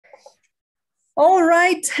All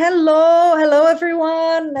right. Hello. Hello,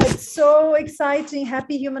 everyone. It's so exciting.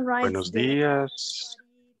 Happy Human Rights Buenos Day. días.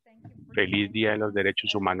 Feliz Día de los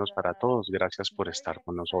Derechos Humanos para todos. Gracias por estar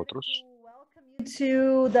con nosotros. Welcome you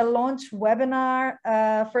to the launch webinar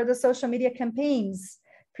for the social media campaigns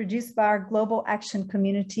produced by our Global Action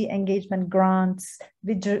Community Engagement Grants,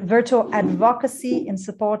 virtual advocacy in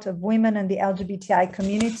support of women and the LGBTI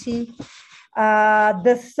community.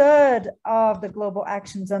 The third of the global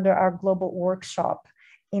actions under our global workshop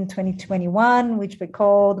in 2021, which we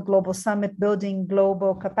called Global Summit Building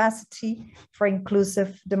Global Capacity for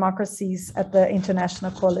Inclusive Democracies at the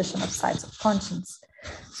International Coalition of Sites of Conscience.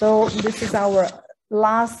 So this is our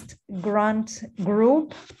last grant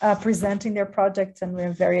group presenting their projects, and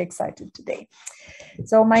we're very excited today.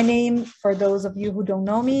 So my name, for those of you who don't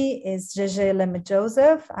know me, is Jeje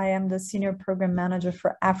Leme-Joseph. I am the Senior Program Manager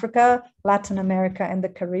for Africa, Latin America, and the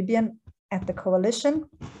Caribbean at the Coalition.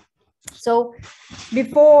 So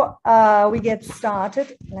before we get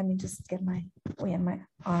started, let me just get my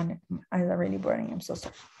eyes are really burning. I'm so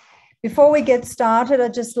sorry. Before we get started,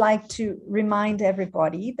 I'd just like to remind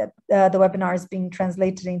everybody that the webinar is being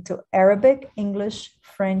translated into Arabic, English,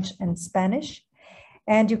 French, and Spanish.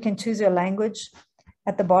 And you can choose your language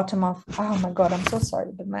at the bottom of, oh my God, I'm so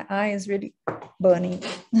sorry, but my eye is really burning.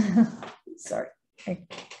 Sorry, I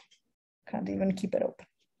can't even keep it open.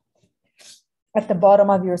 At the bottom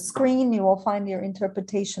of your screen, you will find your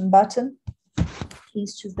interpretation button.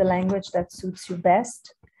 Please choose the language that suits you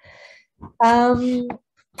best.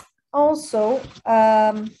 Also,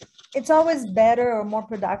 it's always better or more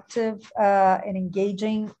productive and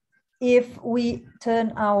engaging if we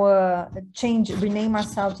rename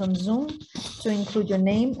ourselves on Zoom to include your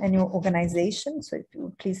name and your organization. So if you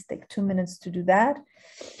would please take 2 minutes to do that.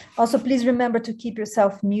 Also, please remember to keep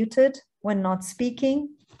yourself muted when not speaking.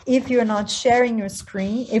 If you're not sharing your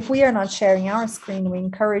screen, if we are not sharing our screen, we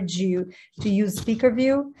encourage you to use speaker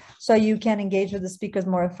view so you can engage with the speakers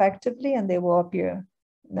more effectively and they will appear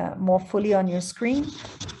more fully on your screen.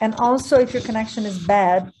 And also, if your connection is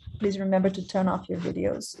bad, please remember to turn off your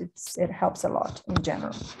videos. It helps a lot in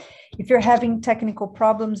general. If you're having technical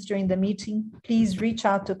problems during the meeting, please reach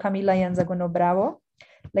out to Camila Yanzagono Bravo,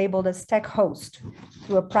 labeled as tech host,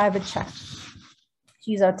 through a private chat.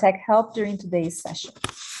 She's our tech help during today's session.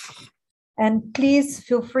 And please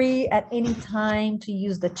feel free at any time to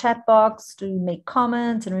use the chat box to make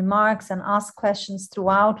comments and remarks and ask questions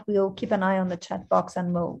throughout. We'll keep an eye on the chat box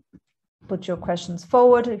and we'll put your questions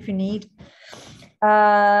forward if you need.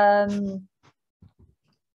 And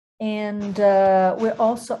we're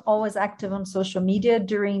also always active on social media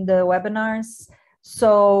during the webinars.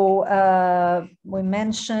 So we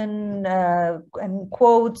mention and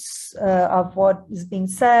quotes of what is being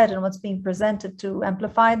said and what's being presented to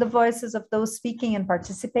amplify the voices of those speaking and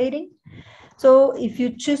participating. So if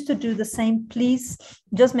you choose to do the same, please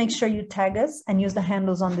just make sure you tag us and use the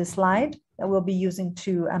handles on this slide that we'll be using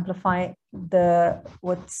to amplify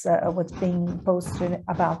what's being posted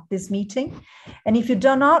about this meeting. And if you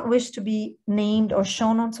do not wish to be named or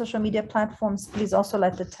shown on social media platforms, please also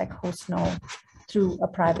let the tech host know through a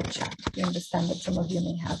private chat. We understand that some of you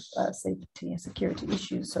may have safety and security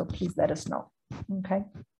issues, so please let us know, okay?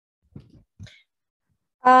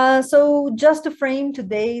 So just to frame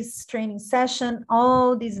today's training session,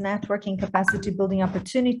 all these networking capacity building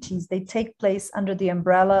opportunities, they take place under the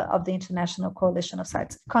umbrella of the International Coalition of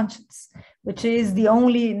Sites of Conscience, which is the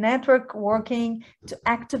only network working to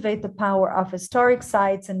activate the power of historic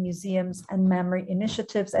sites and museums and memory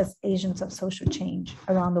initiatives as agents of social change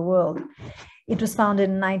around the world. It was founded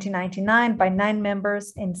in 1999 by 9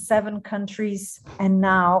 members in 7 countries, and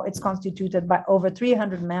now it's constituted by over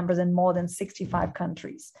 300 members in more than 65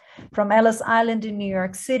 countries. From Ellis Island in New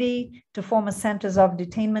York City to former centers of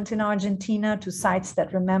detainment in Argentina to sites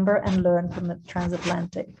that remember and learn from the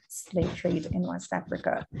transatlantic slave trade in West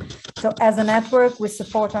Africa. So as a network, we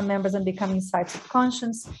support our members in becoming sites of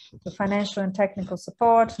conscience through financial and technical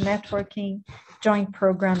support, networking, joint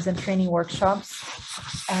programs and training workshops,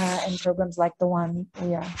 and programs like the one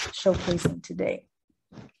we are showcasing today.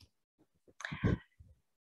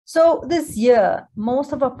 So this year,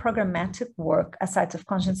 most of our programmatic work as Sites of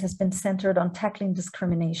Conscience has been centered on tackling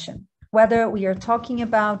discrimination, whether we are talking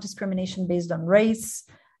about discrimination based on race,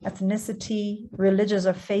 ethnicity, religious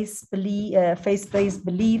or faith-based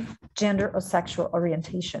belief, gender, or sexual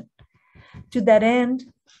orientation. To that end,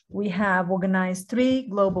 we have organized 3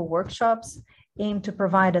 global workshops aimed to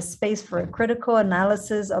provide a space for a critical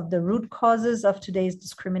analysis of the root causes of today's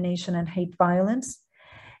discrimination and hate violence,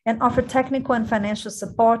 and offer technical and financial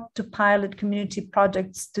support to pilot community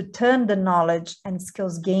projects to turn the knowledge and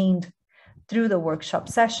skills gained through the workshop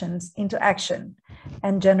sessions into action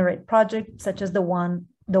and generate projects such as the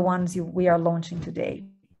ones we are launching today.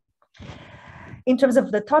 In terms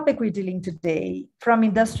of the topic we're dealing today, from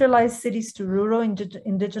industrialized cities to rural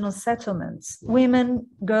indigenous settlements, women,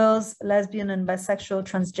 girls, lesbian and bisexual,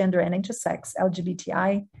 transgender and intersex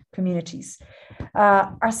LGBTI communities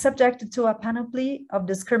are subjected to a panoply of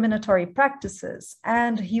discriminatory practices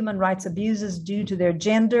and human rights abuses due to their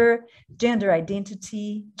gender, gender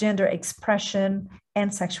identity, gender expression,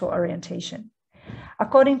 and sexual orientation.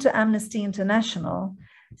 According to Amnesty International,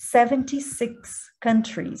 76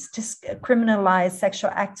 countries criminalize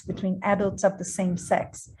sexual acts between adults of the same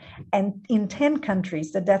sex. And in 10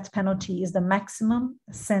 countries, the death penalty is the maximum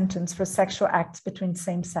sentence for sexual acts between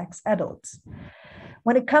same-sex adults.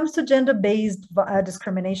 When it comes to gender-based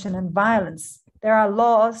discrimination and violence, there are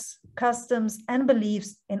laws, customs, and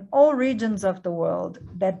beliefs in all regions of the world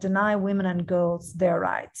that deny women and girls their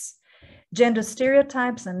rights. Gender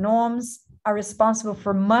stereotypes and norms are responsible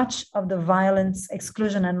for much of the violence,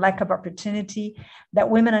 exclusion, and lack of opportunity that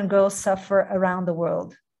women and girls suffer around the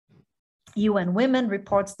world. UN Women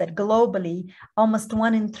reports that globally, almost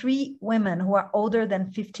 1 in 3 women who are older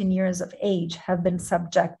than 15 years of age have been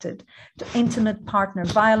subjected to intimate partner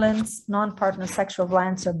violence, non-partner sexual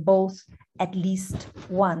violence, or both at least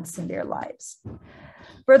once in their lives.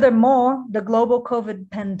 Furthermore, the global COVID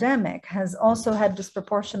pandemic has also had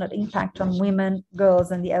disproportionate impact on women,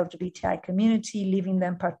 girls, and the LGBTI community, leaving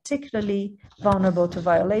them particularly vulnerable to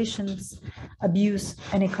violations, abuse,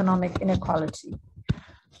 and economic inequality.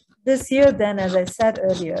 This year, then, as I said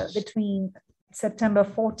earlier, between September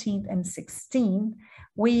 14th and 16th,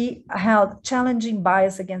 we held Challenging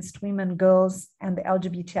Bias Against Women, Girls, and the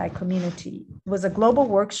LGBTI Community. It was a global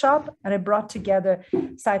workshop, and it brought together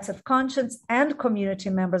sites of conscience and community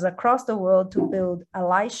members across the world to build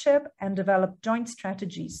allyship and develop joint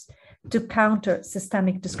strategies to counter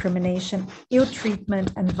systemic discrimination, ill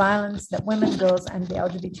treatment, and violence that women, girls, and the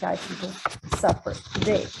LGBTI people suffer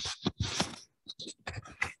today.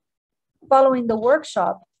 Following the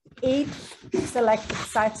workshop, 8 selected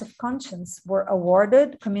sites of conscience were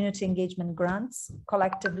awarded community engagement grants,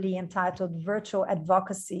 collectively entitled Virtual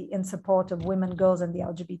Advocacy in Support of Women, Girls, and the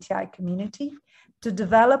LGBTI Community, to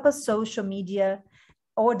develop a social media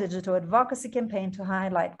or digital advocacy campaign to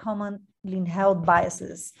highlight commonly held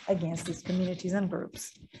biases against these communities and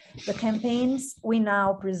groups. The campaigns we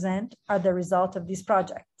now present are the result of these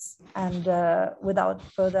projects. And without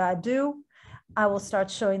further ado, I will start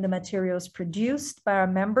showing the materials produced by our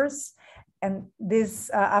members. And this,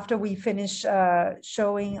 after we finish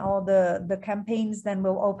showing all the campaigns, then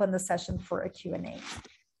we'll open the session for a Q&A.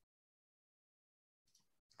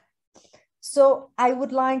 So I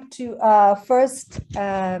would like to first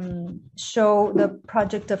show the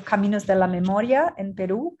project of Caminos de la Memoria in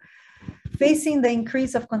Peru. Facing the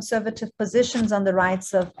increase of conservative positions on the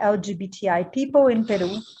rights of LGBTI people in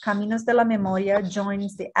Peru, Caminos de la Memoria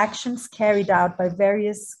joins the actions carried out by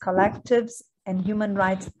various collectives and human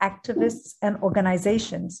rights activists and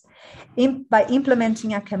organizations by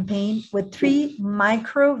implementing a campaign with 3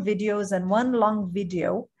 micro videos and 1 long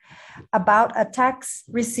video about attacks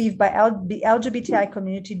received by the LGBTI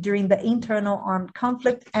community during the internal armed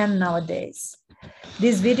conflict and nowadays.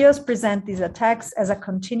 These videos present these attacks as a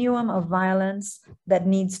continuum of violence that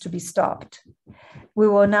needs to be stopped. We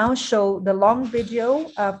will now show the long video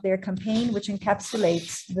of their campaign, which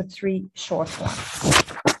encapsulates the 3 short ones.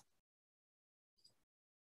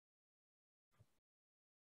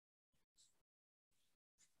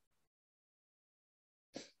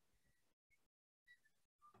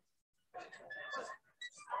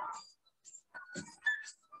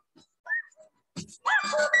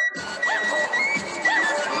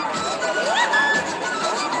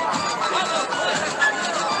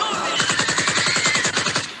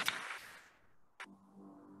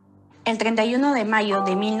 El 31 de mayo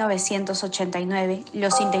de 1989,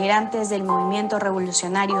 los integrantes del movimiento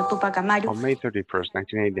revolucionario Tupac Amaru. On May 31st,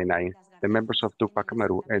 1989, the members of Tupac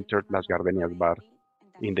Amaru entered Las Gardenias Bar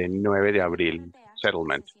in the 9 de Abril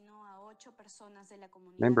settlement.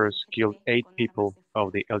 Members killed 8 people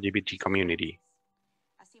of the LGBT community.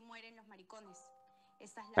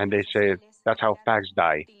 And they said, that's how facts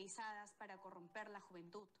die.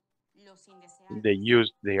 They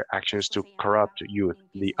used their actions to corrupt youth,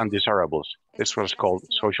 the undesirables. This was called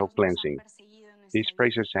social cleansing. These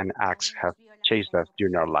phrases and acts have chased us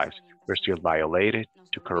during our lives. We're still violated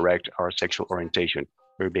to correct our sexual orientation.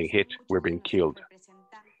 We're being hit, we're being killed.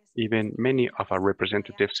 Even many of our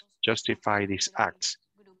representatives justify these acts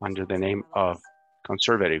under the name of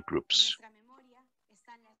conservative groups.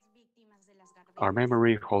 Our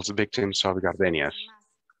memory holds victims of Gardenias,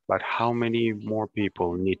 But how many more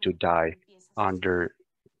people need to die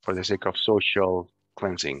for the sake of social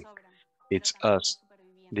cleansing? It's us,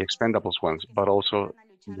 the expendables ones, but also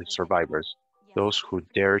the survivors, those who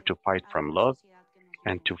dare to fight from love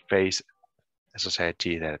and to face a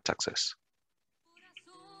society that attacks us.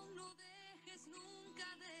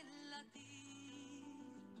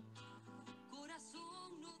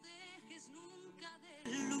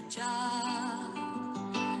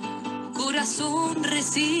 Corazón,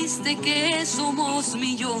 resiste que somos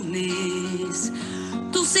millones.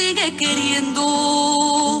 Tú sigue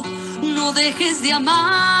queriendo, no dejes de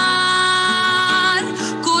amar.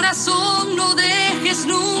 Corazón, no dejes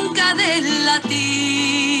nunca de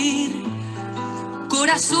latir.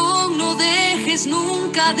 Corazón, no dejes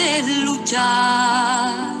nunca de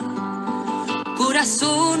luchar.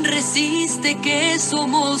 Corazón, resiste que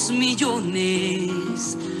somos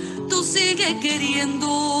millones. Tú sigue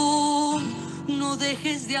queriendo, no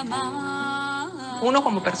dejes de amar. Uno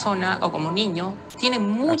como persona o como niño tiene As a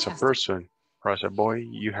muchas. person or as a boy,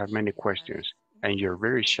 you have many questions and you're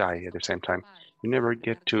very shy at the same time. You never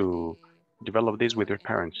get to develop this with your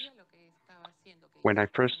parents. When I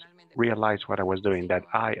first realized what I was doing, that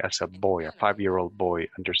I, as a boy, a 5-year-old boy,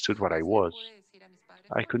 understood what I was,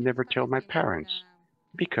 I could never tell my parents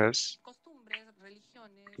because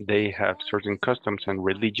they have certain customs and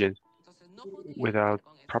religions without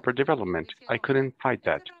proper development. I couldn't fight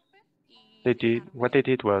that. What they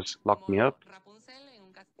did was lock me up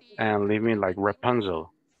and leave me like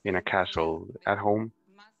Rapunzel in a castle at home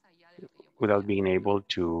without being able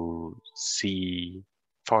to see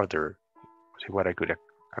farther, see what I could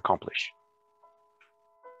accomplish.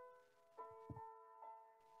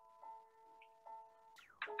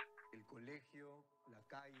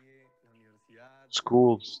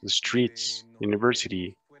 Schools, the streets,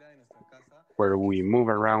 university, where we move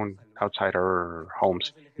around outside our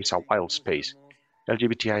homes is a wild space.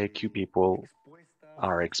 LGBTIQ people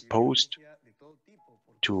are exposed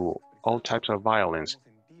to all types of violence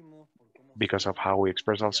because of how we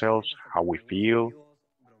express ourselves, how we feel,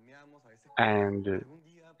 and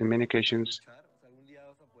in many occasions,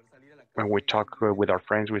 when we talk with our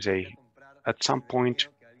friends, we say, at some point,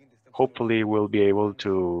 hopefully we'll be able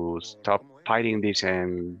to stop fighting this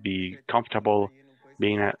and be comfortable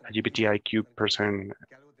being a LGBTIQ person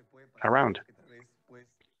around.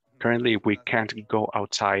 Currently, we can't go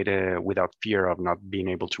outside without fear of not being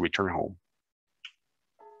able to return home.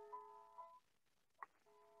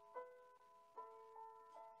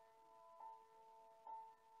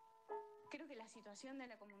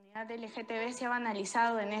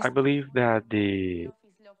 I believe that the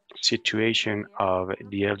situation of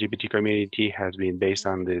the LGBT community has been based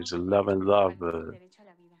on this love and love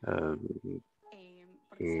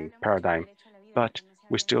paradigm, but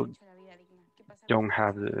we still don't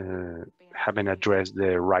haven't addressed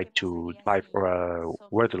the right to life or a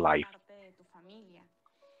worthy life.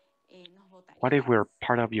 What if we're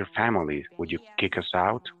part of your family? Would you kick us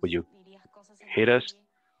out? Would you hit us?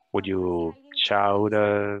 Would you shout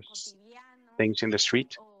us things in the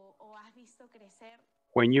street?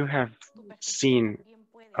 When you have seen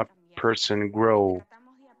a person grow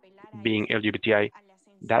being LGBTI,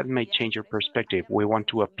 that may change your perspective. We want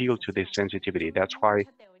to appeal to this sensitivity. That's why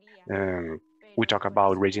we talk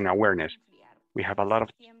about raising awareness. We have a lot of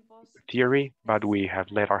theory, but we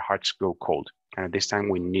have let our hearts go cold. And at this time,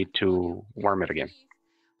 we need to warm it again.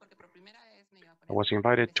 I was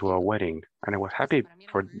invited to a wedding, and I was happy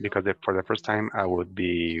because for the first time, I would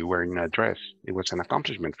be wearing a dress. It was an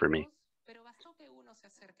accomplishment for me.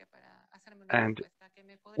 And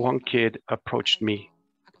one kid approached me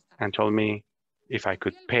and told me if I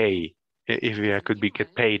could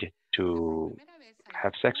get paid to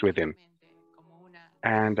have sex with him.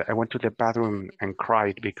 And I went to the bathroom and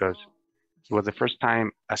cried because it was the first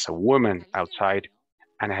time as a woman outside,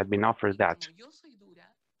 and I had been offered that.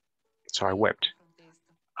 So I wept.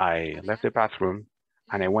 I left the bathroom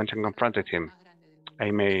and I went and confronted him.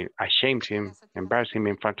 I shamed him, embarrassed him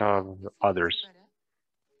in front of others.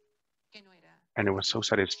 And it was so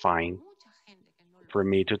satisfying for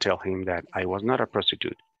me to tell him that I was not a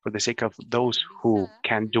prostitute, for the sake of those who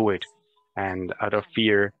can't do it and out of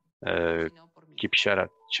fear keep shut.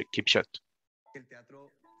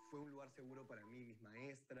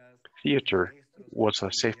 Theater was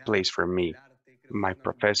a safe place for me, my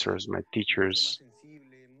professors, my teachers,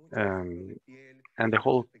 and the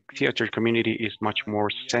whole theater community is much more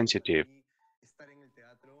sensitive.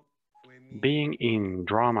 Being in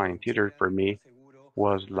drama and theater for me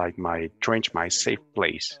was like my safe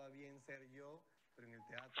place.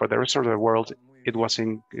 For the rest of the world, it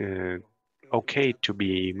wasn't okay to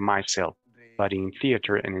be myself, but in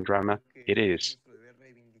theater and in drama, it is.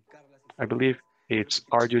 I believe it's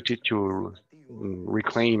our duty to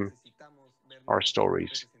reclaim our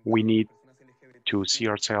stories. We need to see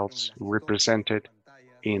ourselves represented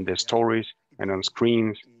in the stories and on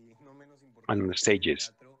screens and on the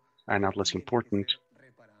stages. And not less important,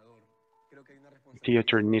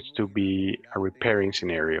 theater needs to be a repairing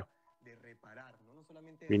scenario.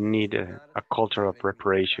 We need a culture of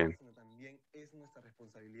reparation.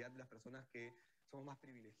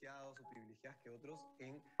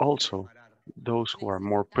 Also, those who are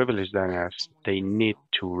more privileged than us, they need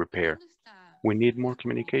to repair. We need more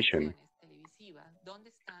communication.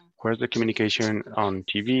 Where's the communication on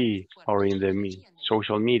TV or in the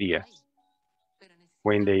social media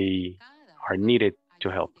when they are needed to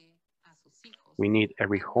help? We need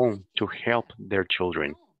every home to help their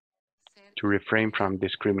children, to refrain from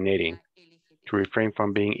discriminating, to refrain from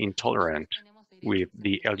being intolerant with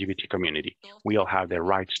the LGBT community. We all have the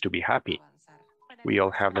rights to be happy. We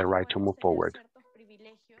all have the right to move forward.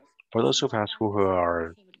 For those of us who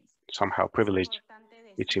are somehow privileged,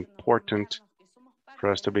 it's important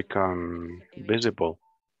for us to become visible,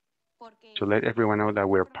 to let everyone know that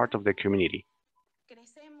we're part of the community.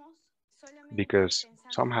 Because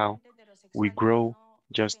somehow we grow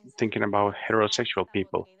just thinking about heterosexual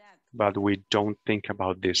people, but we don't think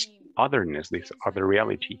about this otherness, this other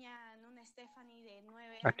reality.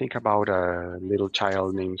 I think about a little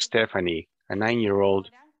child named Stephanie, a 9-year-old,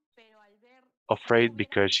 afraid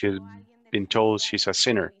because she's been told she's a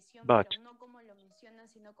sinner. But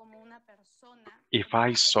if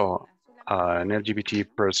I saw an LGBT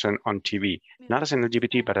person on TV, not as an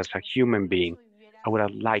LGBT, but as a human being, I would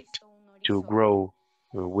have liked to grow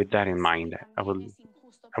with that in mind. I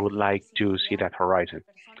would like to see that horizon.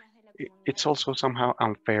 It's also somehow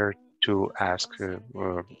unfair to ask the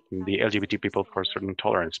LGBT people for certain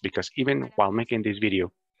tolerance, because even while making this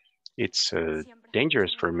video, it's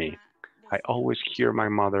dangerous for me. I always hear my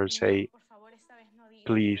mother say,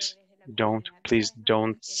 please don't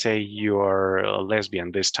say you're a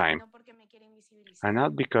lesbian this time. And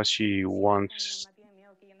not because she wants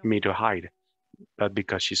me to hide, but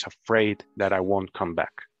because she's afraid that I won't come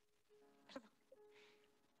back.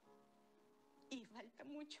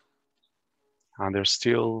 And there's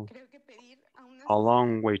still a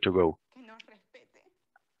long way to go.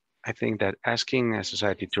 I think that asking a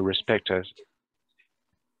society to respect us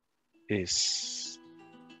is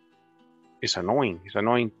annoying. It's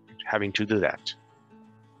annoying having to do that.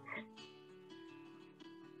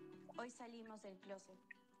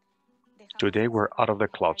 Today we're out of the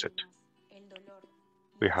closet.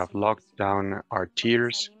 We have locked down our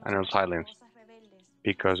tears and our silence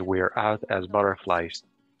because we are out as butterflies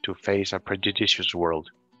to face a prejudicious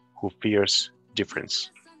world who fears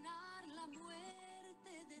difference.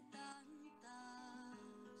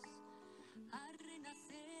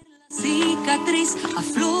 Cicatriz, a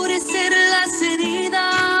florecer las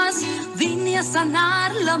heridas, vine a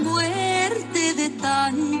sanar la muerte de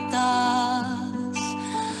tantas.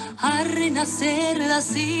 A renacer la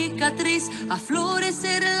cicatriz, a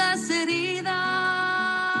florecer las heridas,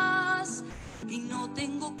 y no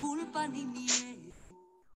tengo culpa ni miedo.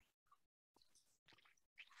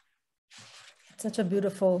 Such a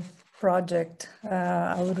beautiful project.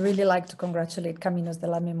 I would really like to congratulate Caminos de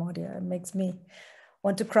la Memoria. It makes me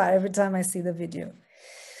want to cry every time I see the video.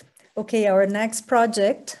 Okay, our next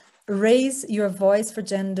project, Raise Your Voice for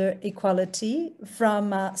Gender Equality,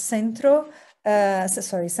 from Center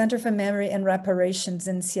for Memory and Reparations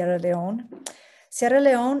in Sierra Leone. Sierra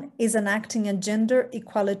Leone is enacting a gender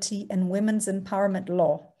equality and women's empowerment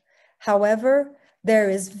law. However, there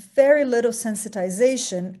is very little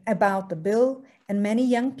sensitization about the bill, and many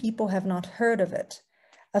young people have not heard of it.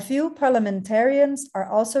 A few parliamentarians are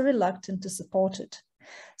also reluctant to support it.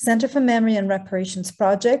 Center for Memory and Reparations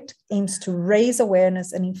project aims to raise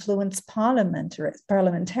awareness and influence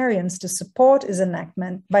parliamentarians to support its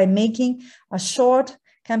enactment by making a short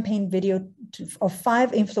campaign video of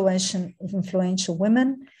 5 influential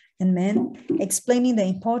women and men explaining the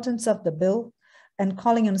importance of the bill and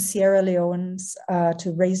calling on Sierra Leoneans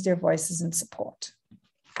to raise their voices in support.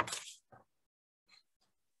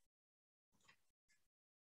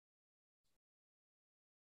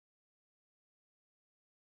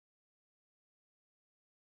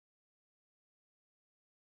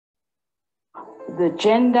 The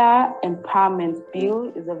Gender Empowerment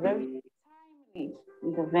Bill is a very timely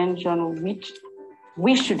intervention which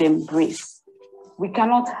we should embrace. We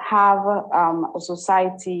cannot have a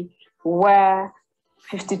society where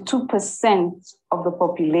 52% of the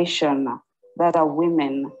population that are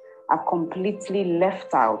women are completely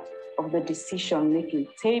left out of the decision-making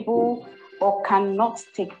table or cannot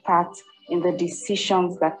take part in the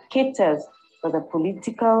decisions that caters for the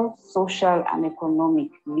political, social, and economic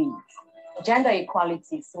needs. Gender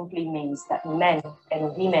equality simply means that men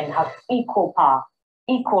and women have equal power,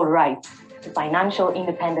 equal rights to financial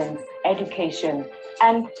independence, education,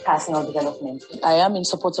 and personal development. I am in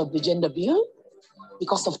support of the gender bill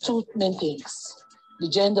because of two main things. The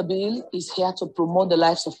gender bill is here to promote the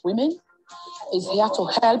lives of women, is here to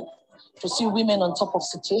help to see women on top of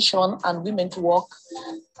situation and women to work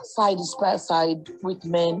side by side with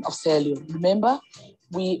men of Sierra Leone. Remember,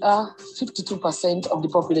 we are 52% of the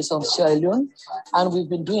population of Sierra Leone, and we've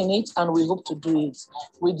been doing it and we hope to do it.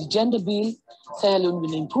 With the gender bill, Sierra Leone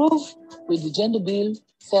will improve. With the gender bill,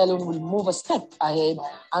 Sierra Leone will move a step ahead.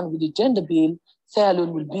 And with the gender bill, Sierra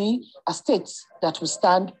Leone will be a state that will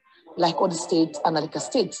stand like other states and like a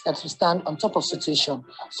state that will stand on top of situation.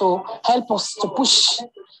 So help us to push,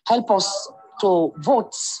 help us to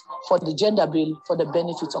vote for the gender bill for the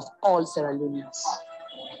benefit of all Sierra Leoneans.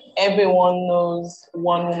 Everyone knows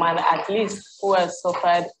one woman at least who has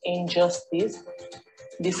suffered injustice,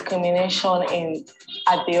 discrimination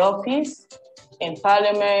at the office, in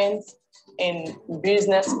parliament, in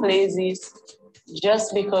business places,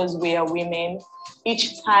 just because we are women.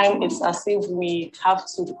 Each time it's as if we have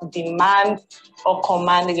to demand or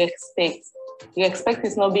command respect. Respect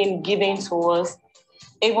is not being given to us.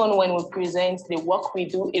 Even when we present the work we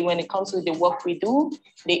do, when it comes to the work we do,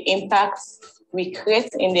 the impacts we create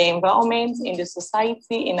in the environment, in the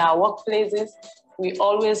society, in our workplaces, we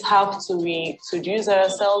always have to reintroduce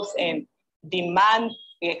ourselves and demand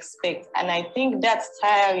respect. And I think that's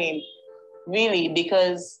tiring, really,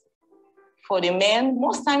 because for the men,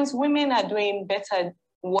 most times women are doing better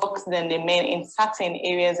works than the men in certain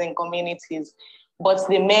areas and communities. But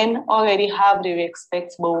the men already have the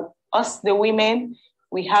respect, but us, the women,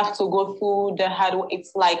 we have to go through the hard work.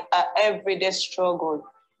 It's like an everyday struggle.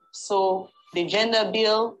 So the gender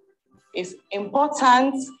bill is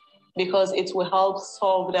important because it will help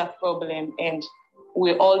solve that problem and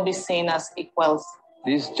we'll all be seen as equals.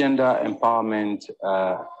 This gender empowerment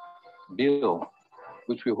bill,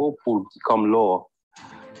 which we hope will become law,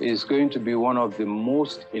 is going to be one of the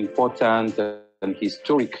most important and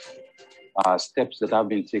historic steps that have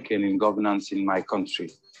been taken in governance in my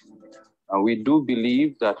country. And we do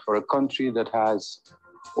believe that for a country that has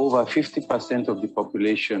over 50% of the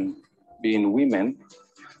population being women,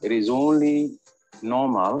 it is only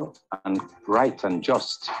normal and right and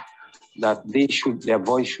just that their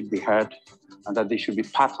voice should be heard and that they should be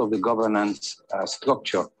part of the governance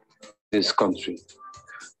structure of this country.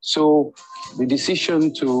 So the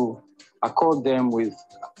decision to accord them with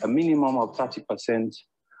a minimum of 30%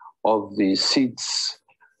 of the seats,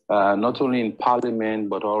 not only in parliament,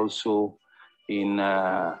 but also in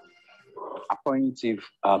appointive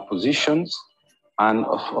positions, and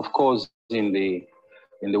of course in the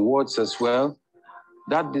wards as well.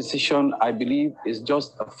 That decision, I believe, is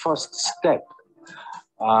just a first step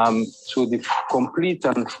to the complete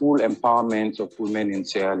and full empowerment of women in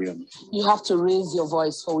Sierra Leone. You have to raise your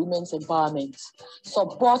voice for women's empowerment.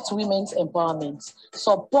 Support women's empowerment.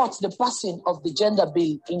 Support the passing of the gender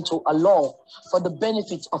bill into a law for the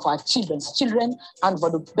benefit of our children, and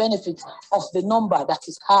for the benefit of the number that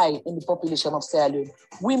is high in the population of Sierra Leone.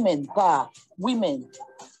 Women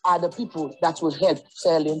are the people that will help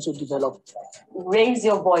Sierra Leone to develop. Raise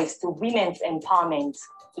your voice to women's empowerment.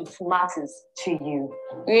 It matters to you.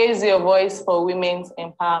 Raise your voice for women's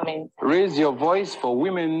empowerment. Raise your voice for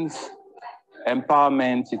women's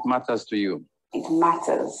empowerment. It matters to you. It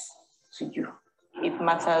matters to you. It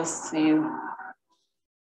matters to you.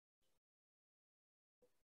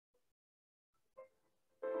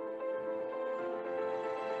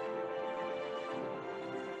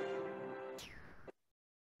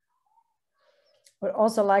 Would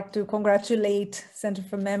also like to congratulate Center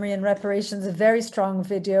for Memory and Reparations, a very strong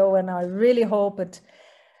video, and I really hope it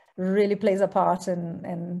really plays a part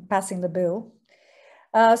in passing the bill.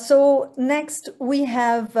 So next we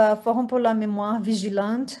have Forum pour la Mémoire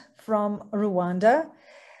Vigilante from Rwanda.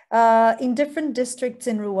 In different districts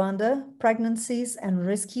in Rwanda, pregnancies and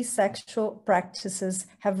risky sexual practices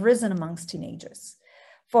have risen amongst teenagers.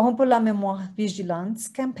 Forum pour la Mémoire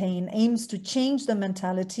Vigilante campaign aims to change the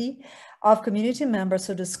mentality of community members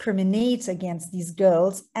who discriminate against these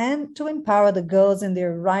girls and to empower the girls in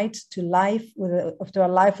their right to a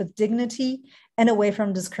life with dignity and away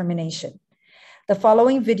from discrimination. The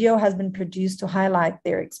following video has been produced to highlight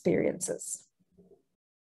their experiences.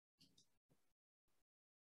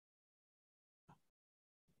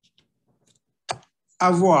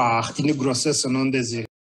 Avoir une grossesse non désirée.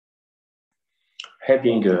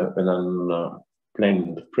 Having an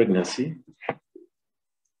unplanned pregnancy.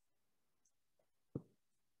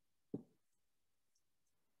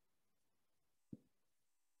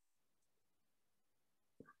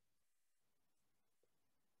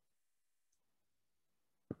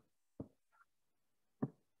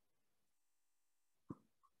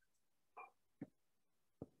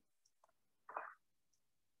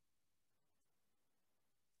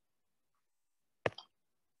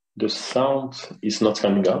 The sound is not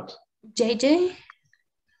coming out. JJ?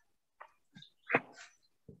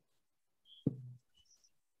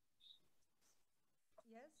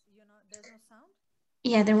 There's no sound?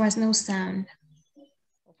 Yeah, there was no sound.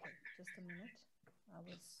 Okay, just a minute.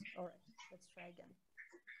 All right, let's try again.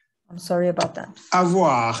 I'm sorry about that.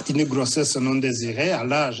 Avoir une grossesse non désirée à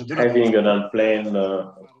l'âge de Having an unplanned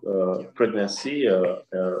pregnancy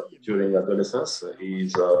during adolescence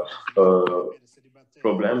is a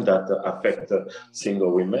problem that affect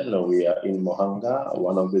single women. We are in Muhanga,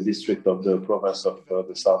 one of the districts of the province of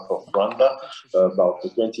the south of Rwanda. About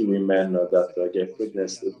 20 women that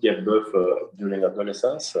gave birth during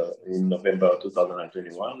adolescence in November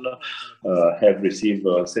 2021 have received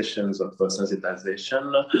sessions of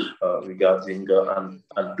sensitization regarding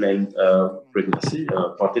unplanned pregnancy.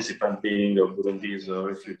 Participants being Burundi's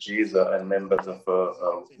refugees and members of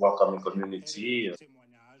welcoming community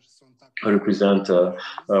represent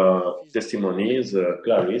testimonies.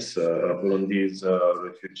 Clarisse, Burundi's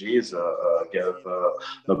refugees, gave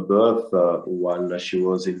birth while she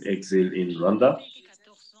was in exile in Rwanda.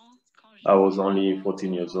 I was only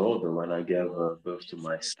 14 years old when I gave birth to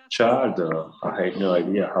my child. I had no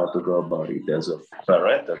idea how to go about it as a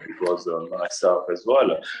parent because myself as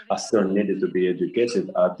well, I still needed to be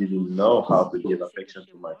educated. I didn't know how to give affection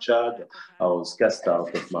to my child. I was cast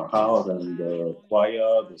out of my house, and the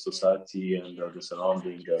choir, the society, and the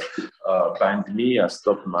surrounding banned me. I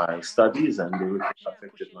stopped my studies, and they really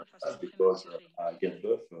affected my child because I gave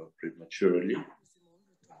birth prematurely.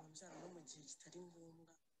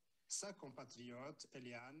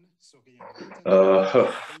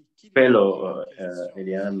 Fellow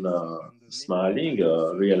Eliane, smiling,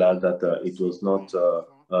 realized that it was not,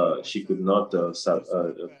 she could not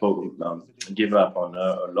give up on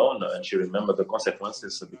her alone, and she remembered the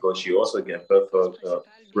consequences because she also gave birth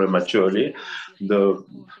prematurely. The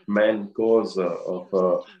main cause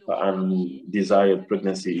of undesired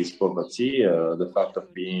pregnancy is poverty, the fact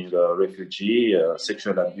of being a refugee,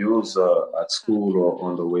 sexual abuse at school or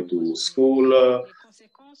on the way to school.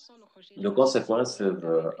 The consequences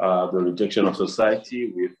are the rejection of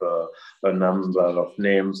society with a number of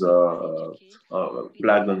names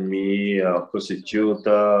flagged on me, prostitute,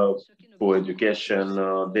 poor education,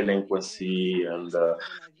 delinquency, and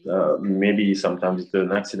maybe sometimes it's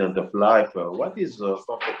an accident of life. What is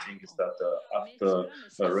comforting is that after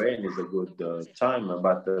rain is a good time,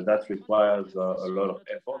 but that requires a lot of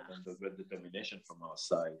effort and a great determination from our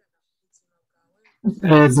side.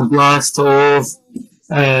 The blast of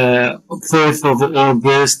 4th of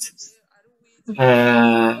August,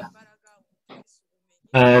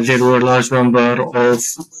 there were a large number of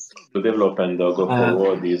to develop and go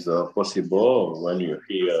forward is possible when you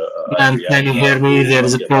hear. And can you hear me? There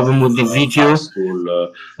is a problem with the video.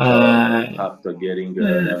 School, after getting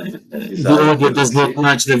the audio does not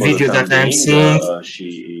match the video that I'm seeing.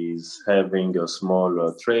 She is having a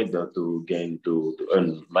small trade to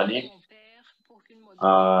earn money.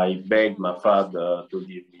 I begged my father to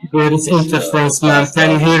give me. There is interference, ma'am. Can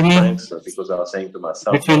you hear me? Because I was saying to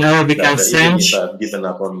myself between Arabic and French. If I've given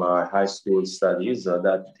up on my high school studies,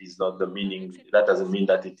 that is not the meaning. That doesn't mean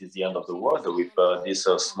that it is the end of the world. With this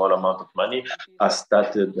small amount of money, I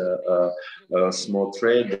started a small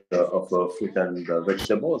trade of fruit and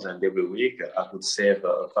vegetables, and every week I could save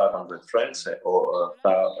 500 francs or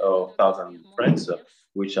 1,000 francs,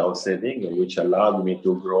 which I was saving, which allowed me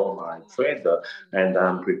to grow my trade, and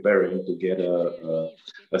I'm preparing to get a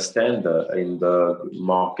stand in the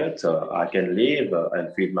market. I can live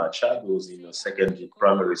and feed my child who's in a secondary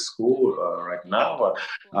primary school right now.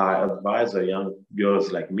 I advise young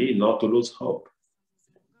girls like me not to lose hope.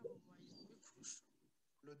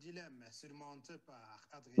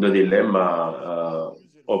 The dilemma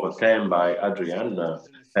overcame by Adrian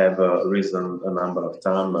have risen a number of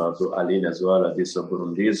times to Aline as well, this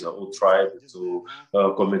Burundese who tried to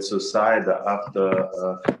commit suicide after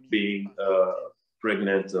being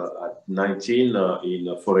pregnant at 19 in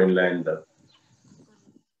a foreign land.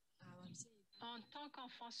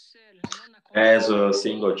 As a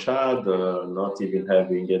single child, not even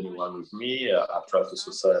having anyone with me, I tried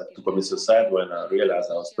to commit suicide when I realized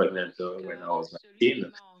I was pregnant when I was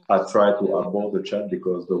 19. I tried to abort the child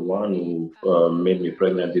because the one who made me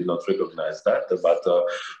pregnant did not recognize that,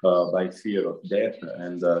 but by fear of death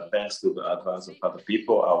and thanks to the advice of other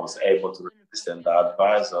people, I was able to resist and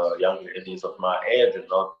advise young ladies of my age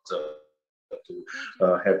not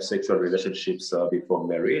to have sexual relationships before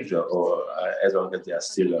marriage, or as long as they are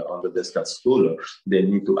still on the desk at school, they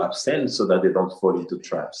need to abstain so that they don't fall into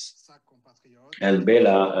traps. And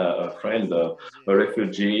Bella, a friend, a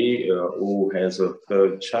refugee who has a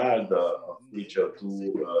third child, of which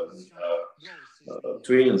two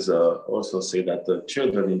twins, also say that the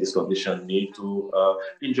children in this condition need to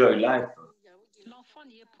enjoy life.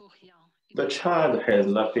 The child has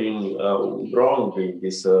nothing wrong with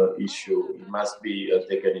this issue. It must be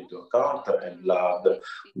taken into account and loved.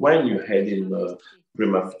 When you had him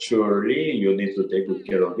prematurely, you need to take good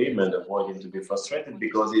care of him and avoid him to be frustrated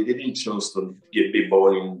because he didn't choose to be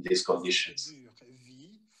born in these conditions.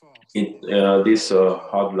 This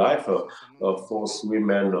hard life forced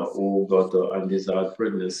women who got undesired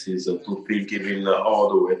pregnancies to think even all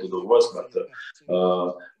the way to the worst, but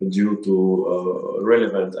due to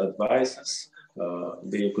relevant advices,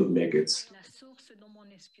 they could make it.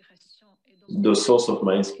 The source of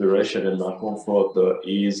my inspiration and my comfort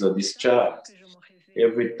is this child.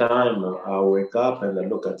 Every time I wake up and I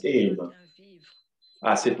look at him,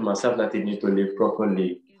 I say to myself that he needs to live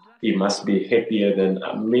properly. He must be happier than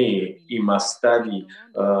me. He must study,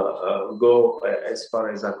 go as far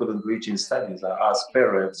as I couldn't reach in studies. I ask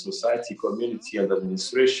parents, society, community, and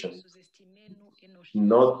administration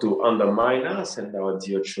not to undermine us and our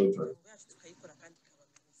dear children.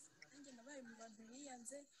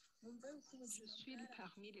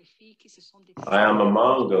 I am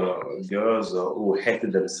among girls who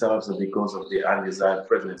hated themselves because of the undesired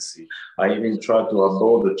pregnancy. I even tried to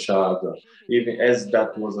abort the child. Even as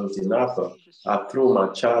that wasn't enough, I threw my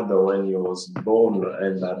child when he was born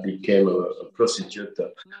and I became a prostitute.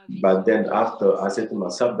 But then after, I said to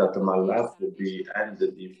myself that my life would be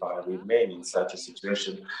ended if I remain in such a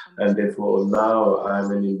situation. And therefore now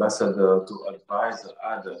I'm an ambassador to advise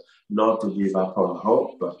others not to give up on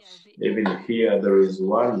hope. Even here, there is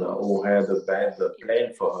one who had a bad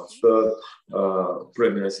plan for her third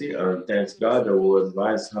pregnancy, and thanks God who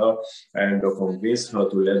advised her and convinced her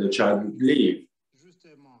to let the child live.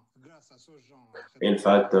 In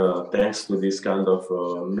fact, thanks to this kind of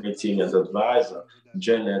meeting and advice,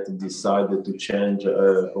 Janet decided to change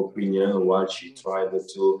her opinion while she tried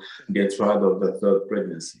to get rid of the third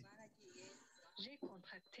pregnancy.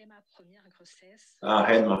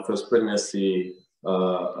 I had my first pregnancy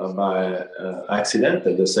by accident.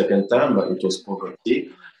 The second time, it was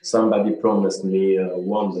poverty. Somebody promised me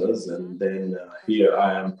wonders, and then here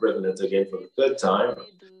I am pregnant again for the third time.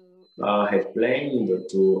 I had planned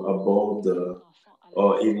to abort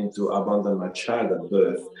or even to abandon my child at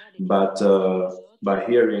birth, but by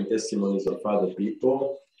hearing testimonies of other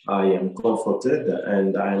people, I am comforted,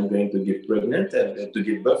 and I am going to give pregnant and to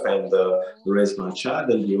give birth and raise my child,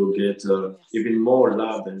 and he will get even more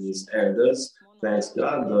love than his elders. Thanks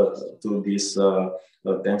God to this,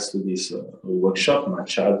 thanks to this workshop, my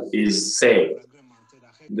child is saved.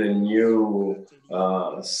 The new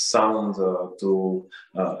sound to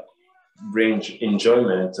bring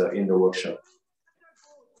enjoyment in the workshop.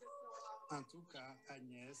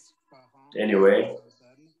 Anyway,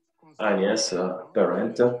 Agnes,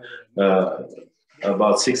 parent,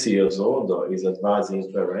 about 60 years old, is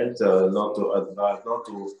advising parent not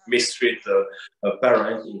to mistreat a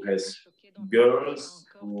parent who has girls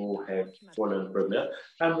who have fallen pregnant.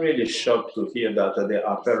 I'm really shocked to hear that there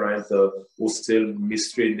are parents who still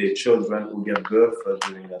mistreat their children who give birth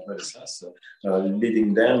during adolescence,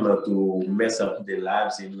 leading them to mess up their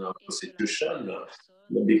lives in prostitution,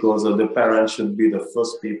 because the parents should be the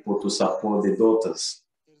first people to support their daughters.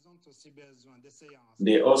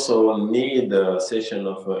 They also need a session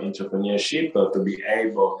of entrepreneurship to be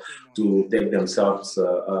able to take themselves,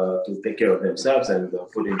 to take care of themselves and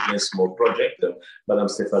put in place small projects. Madame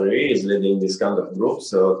Stephanie is leading this kind of groups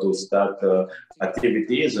to start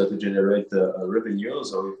activities to generate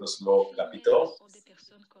revenues with a small capital.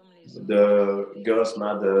 The girls'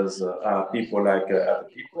 mothers are people like other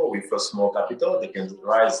people with a small capital. They can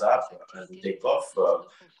rise up and take off,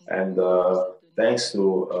 and thanks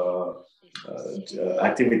to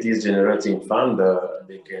activities generating fund,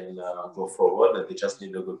 they can go forward. They just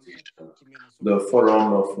need a good vision. The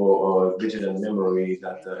Forum for Vigilant Memory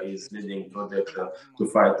that is leading project to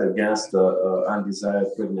fight against undesired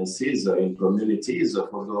pregnancies in communities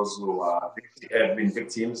for those who have been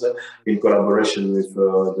victims, in collaboration with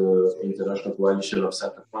the International Coalition of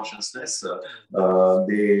Self-Consciousness.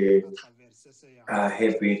 They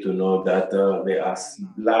happy to know that there are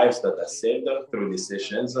lives that are saved through these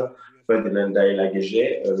sessions. Ferdinand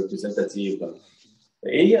Dailagege, representative.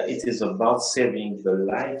 Here it is about saving the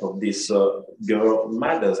life of these girl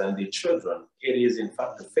mothers and the children. It is in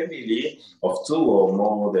fact a family of two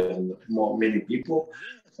or many people.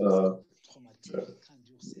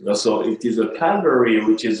 So it is a Calvary,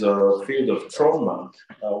 which is a field of trauma,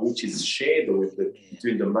 which is shared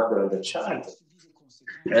between the mother and the child.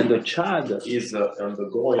 And the child is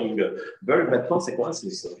undergoing very bad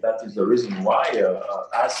consequences. So that is the reason why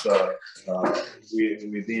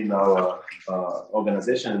within our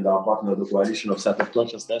organization and our partner, the Coalition of Sacred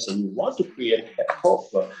Consciousness, and we want to create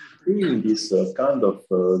hope in this kind of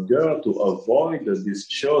girl to avoid these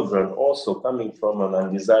children also coming from an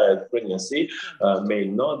undesired pregnancy may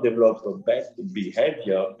not develop a bad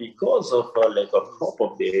behavior because of lack of hope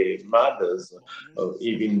of the mothers,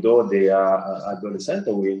 even though they are adolescents.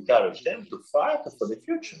 We encourage them to fight for the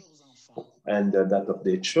future and that of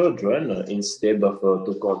their children instead of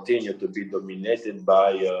to continue to be dominated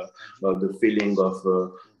by the feeling of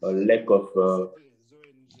lack of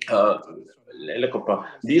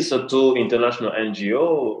these two international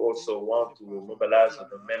NGOs also want to mobilize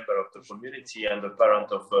the member of the community and the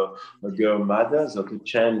parent of girl mothers to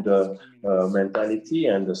change the mentality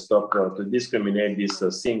and stop to discriminate these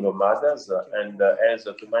single mothers and as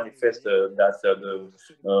to manifest that the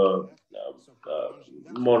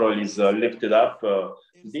moral is lifted up.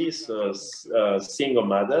 These single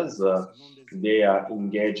mothers, they are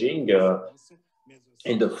engaging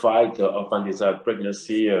in the fight of undesired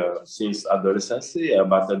pregnancy since adolescence,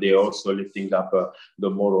 but they are also lifting up the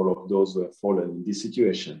moral of those who have fallen in these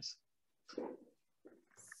situations.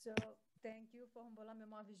 So thank you for Humbola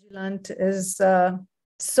Mémoire Vigilante. It's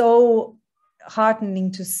so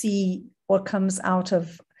heartening to see what comes out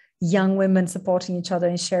of young women supporting each other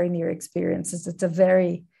and sharing their experiences. It's a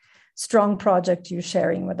very strong project you're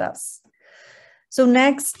sharing with us. So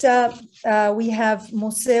next, we have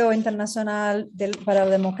Museo Internacional para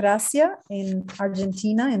la Democracia in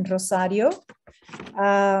Argentina, in Rosario.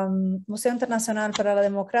 Museo Internacional para la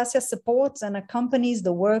Democracia supports and accompanies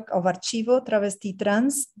the work of Archivo Travesti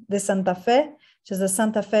Trans de Santa Fe, which is the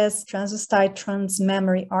Santa Fe's Transvestite Trans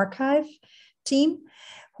Memory Archive team,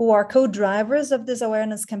 who are co-drivers of this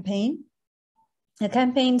awareness campaign. The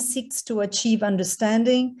campaign seeks to achieve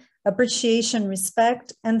understanding, appreciation,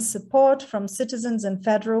 respect, and support from citizens and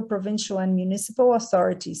federal, provincial, and municipal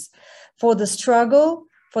authorities for the struggle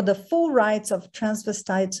for the full rights of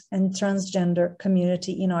transvestite and transgender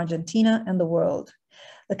community in Argentina and the world.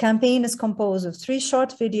 The campaign is composed of 3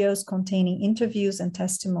 short videos containing interviews and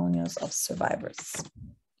testimonials of survivors.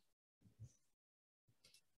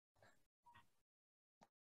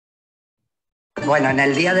 Bueno, en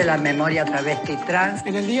el Día de la Memoria Travesti Trans.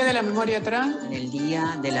 En el Día de la Memoria Trans. En el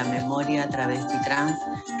Día de la Memoria Travesti Trans,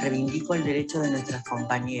 reivindico el derecho de nuestras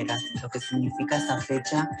compañeras, lo que significa esa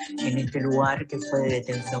fecha en este lugar que fue de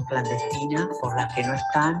detención clandestina, por las que no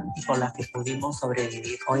están y por las que pudimos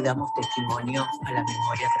sobrevivir. Hoy damos testimonio a la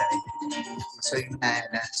memoria travesti. Soy una de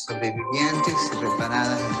las sobrevivientes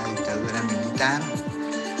reparadas de la dictadura militar.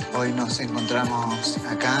 Hoy nos encontramos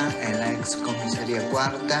acá en la ex comisaría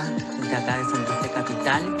cuarta, de acá de Santa Fe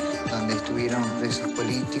Capital, donde estuvieron presos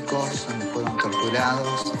políticos, donde fueron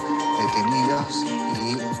torturados, detenidos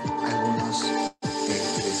y algunos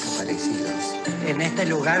desaparecidos. En este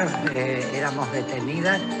lugar éramos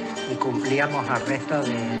detenidas y cumplíamos arrestos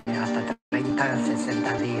de hasta 30,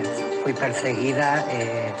 60 días. Fui perseguida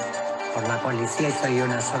por la policía y soy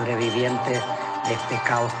una sobreviviente de este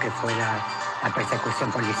caos que fue la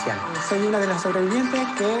persecución policial. Soy una de las sobrevivientes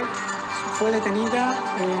que fue detenida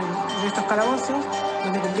en estos calabozos,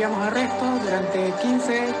 donde cumplíamos arrestos durante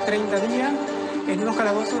 15, 30 días, en unos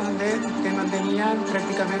calabozos donde te mantenían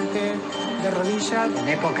prácticamente de rodillas. En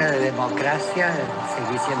época de democracia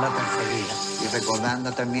seguí siendo perseguida. Y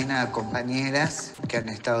recordando también a compañeras que han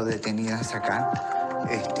estado detenidas acá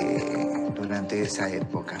durante esa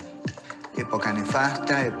época. Época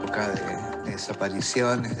nefasta, época de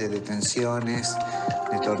desapariciones, de detenciones,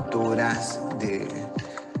 de torturas, de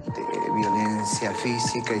violencia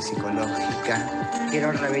física y psicológica.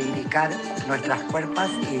 Quiero reivindicar nuestras cuerpos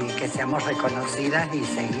y que seamos reconocidas y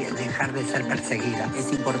dejar de ser perseguidas.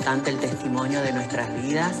 Es importante el testimonio de nuestras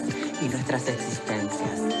vidas y nuestras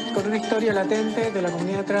existencias. Con una historia latente de la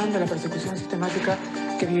comunidad trans, de la persecución sistemática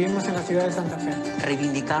que vivimos en la ciudad de Santa Fe.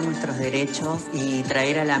 Reivindicar nuestros derechos y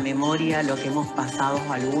traer a la memoria lo que hemos pasado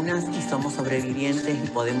algunas y somos sobrevivientes y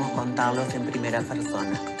podemos contarlos en primera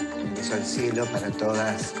persona. Un beso al cielo para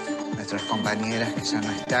todas nuestras compañeras que ya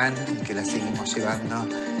no están y que las seguimos llevando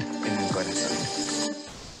en el corazón.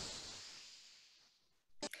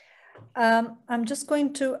 I'm just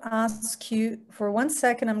going to ask you for 1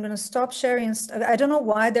 second. I'm going to stop sharing. I don't know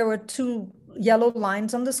why there were 2 yellow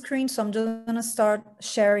lines on the screen, so I'm just going to start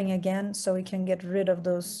sharing again so we can get rid of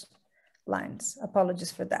those lines.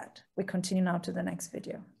 Apologies for that. We continue now to the next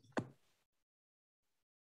video.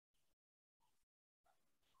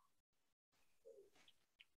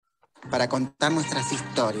 Para contar nuestras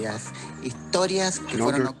historias, historias que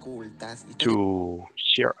fueron ocultas. To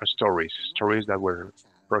share stories that were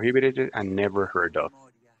prohibited and never heard of.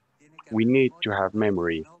 We need to have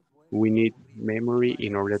memory. We need memory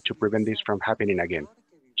in order to prevent this from happening again,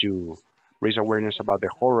 to raise awareness about the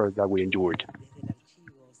horror that we endured.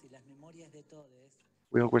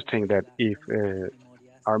 We always think that if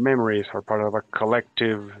our memories are part of a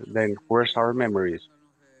collective, then where's our memories?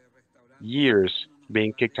 Years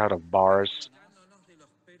being kicked out of bars,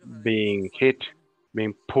 being hit,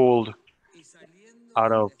 being pulled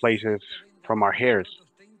out of places from our hairs,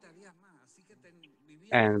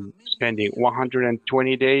 and spending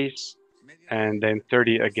 120 days and then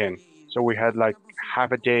 30 again. So we had like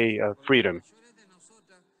half a day of freedom.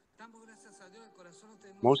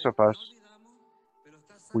 Most of us,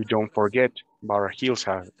 we don't forget, but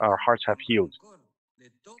our hearts have healed.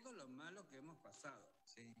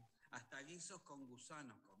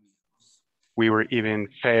 We were even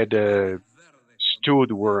fed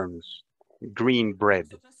stewed worms, green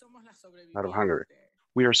bread out of hunger.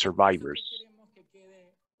 We are survivors.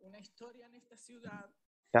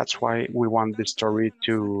 That's why we want this story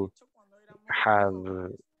to have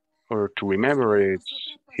or to remember its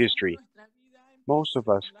history. Most of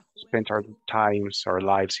us spent our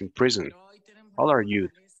lives in prison, all our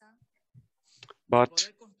youth. But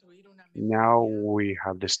now we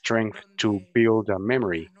have the strength to build a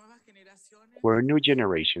memory where new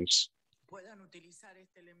generations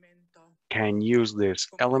can use this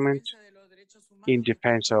element in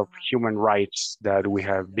defense of human rights that we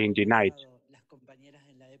have been denied.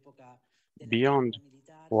 Beyond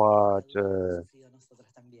what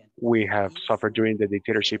we have suffered during the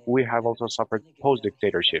dictatorship, we have also suffered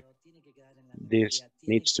post-dictatorship. This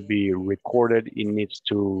needs to be recorded, it needs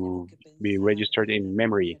to be registered in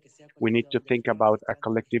memory. We need to think about a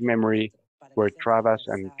collective memory where travas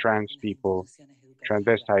and trans people,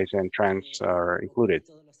 transvestites and trans are included.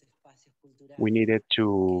 We needed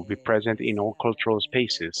to be present in all cultural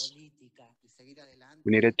spaces.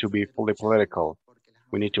 We needed to be fully political.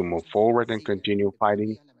 We need to move forward and continue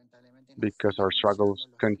fighting because our struggles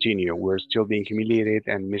continue. We're still being humiliated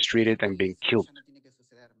and mistreated and being killed.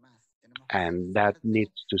 And that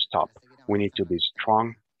needs to stop. We need to be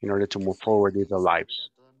strong in order to move forward with our lives.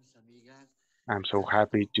 I'm so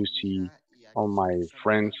happy to see all my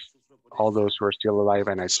friends, all those who are still alive,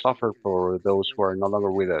 and I suffer for those who are no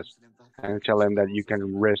longer with us. And tell them that you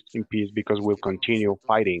can rest in peace because we'll continue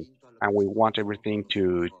fighting and we want everything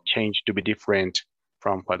to change, to be different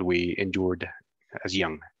from what we endured as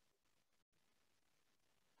young.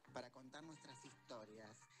 Para contar nuestras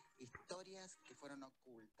historias, historias que fueron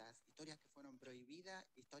ocultas, historias que fueron prohibidas,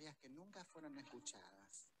 historias que nunca fueron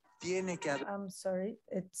escuchadas. Tiene que haber... I'm sorry,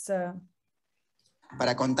 it's...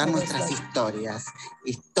 Para contar nuestras historias,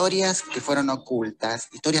 historias que fueron ocultas,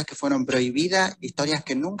 historias que fueron prohibidas, historias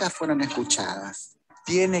que nunca fueron escuchadas.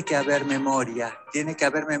 Tiene que haber memoria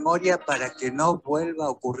para que no vuelva a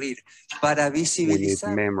ocurrir, para visibilizar.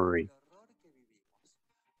 We need memory.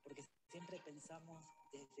 Porque siempre pensamos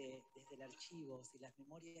desde el archivo, si las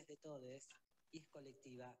memorias de todos y es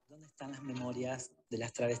colectiva, ¿dónde están las memorias de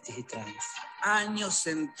las travestis y trans? Años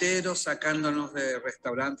enteros sacándonos de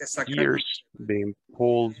restaurantes, Years being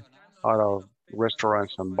pulled out of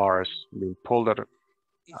restaurants and bars, being pulled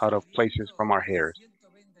out of places from our hairs,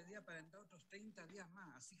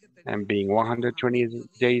 and being 120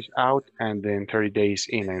 days out and then 30 days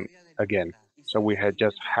in and again. So we had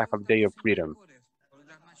just half a day of freedom.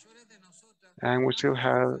 And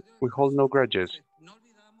we hold no grudges.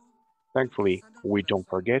 Thankfully, we don't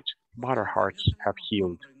forget, but our hearts have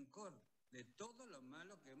healed.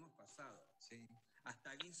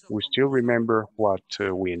 We still remember what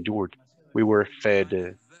we endured. We were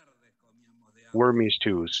fed wormy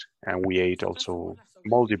stews, and we ate also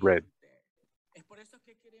moldy bread.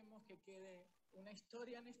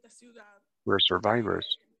 We're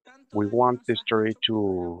survivors. We want this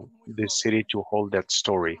city to hold that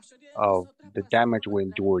story of the damage we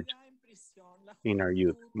endured in our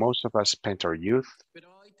youth. Most of us spent our youth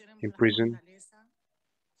in prison,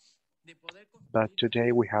 but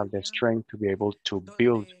today we have the strength to be able to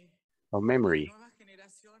build a memory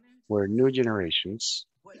where new generations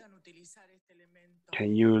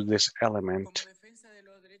can use this element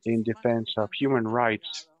in defense of human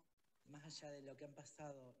rights,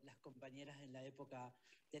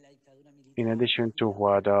 In addition to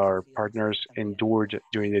what our partners endured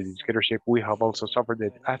during the dictatorship, we have also suffered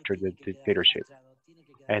it after the dictatorship.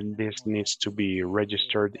 And this needs to be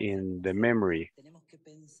registered in the memory.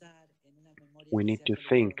 We need to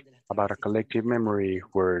think about a collective memory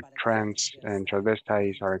where trans and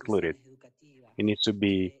travestis are included. It needs to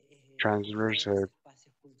be transversal,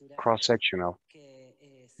 cross-sectional.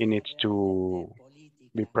 It needs to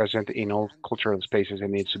be present in all cultural spaces. It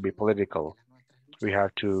needs to be political. We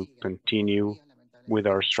have to continue with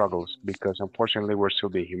our struggles because unfortunately we're still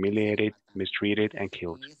being humiliated, mistreated, and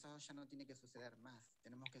killed.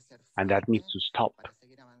 And that needs to stop.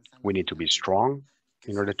 We need to be strong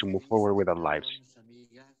in order to move forward with our lives.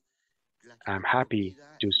 I'm happy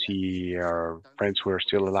to see our friends who are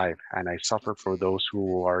still alive, and I suffer for those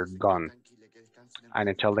who are gone. And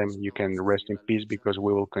I tell them you can rest in peace because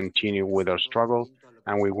we will continue with our struggle,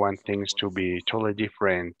 and we want things to be totally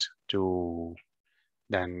different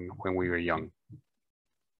than when we were young.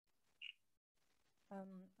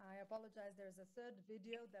 I apologize, there's a third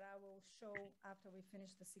video that I will show after we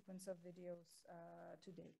finish the sequence of videos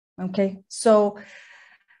today. Okay, so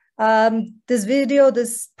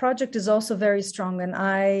this project is also very strong, and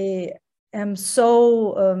I am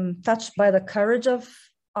so touched by the courage of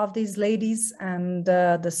these ladies and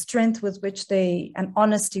the strength with which and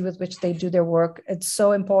honesty with which they do their work. It's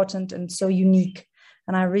so important and so unique,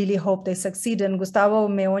 and I really hope they succeed. And Gustavo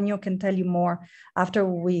Meoño can tell you more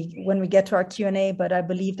when we get to our Q&A, but I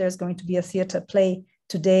believe there's going to be a theater play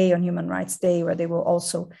today on Human Rights Day where they will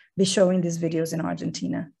also be showing these videos in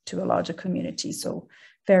Argentina to a larger community. So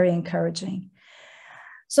very encouraging.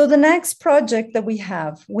 So the next project that we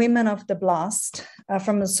have, Women of the Blast,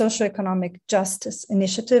 from the Socioeconomic Justice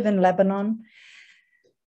Initiative in Lebanon,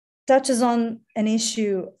 touches on an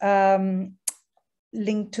issue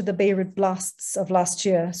linked to the Beirut blasts of last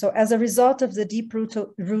year. So as a result of the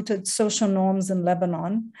deep-rooted social norms in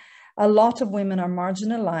Lebanon, a lot of women are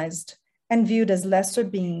marginalized and viewed as lesser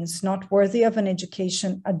beings, not worthy of an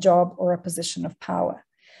education, a job, or a position of power.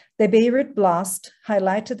 The Beirut blast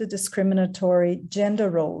highlighted the discriminatory gender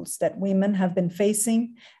roles that women have been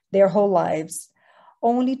facing their whole lives,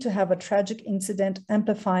 only to have a tragic incident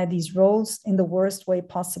amplify these roles in the worst way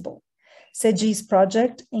possible. SEGI's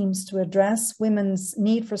project aims to address women's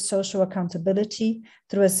need for social accountability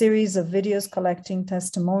through a series of videos collecting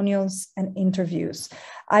testimonials and interviews.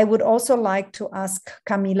 I would also like to ask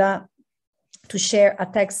Camila to share a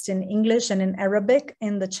text in English and in Arabic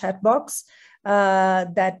in the chat box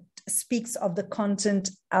that speaks of the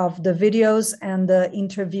content of the videos and the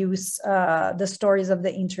interviews, the stories of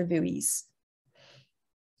the interviewees.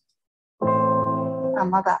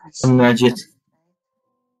 Majid.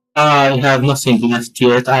 I have nothing left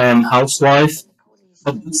yet. I am housewife.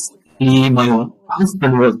 Obviously, my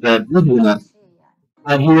husband was the breadwinner,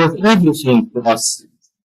 and he was everything to us.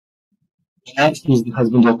 He's the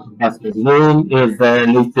husband of Pastor Loan, is the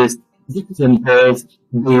latest victim of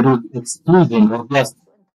Beirut explosion or blast.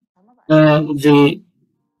 The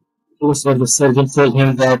surgeon told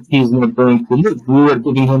him that he's not going to live. We were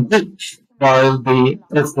giving him help while the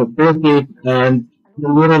test reported, and the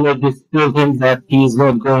neurologist told him that he is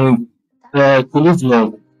not going to live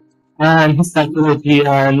long. And his psychology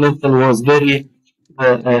and mental was very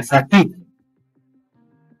fatigued.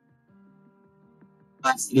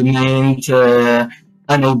 He remained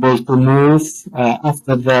unable to move.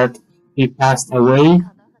 After that, he passed away,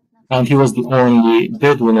 and he was the only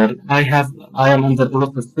breadwinner. I am under a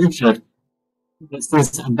lot of pressure.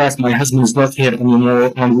 Since Abbas, my husband, is not here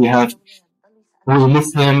anymore, and we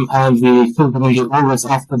miss him, and the children will always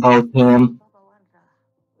ask about him.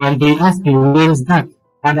 And they ask me, where is that?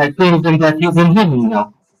 And I told them that he's in heaven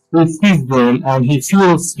now. He sees them, and he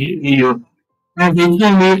feels you. And they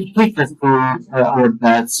tell me, take us to our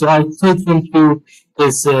dad. So I take him to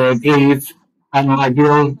his grave, and my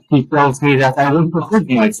girl, he tells me that I want to hug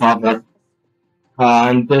my father.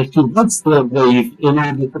 And she wants the grave in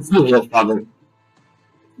order to feel her father.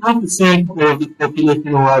 Not the same for the population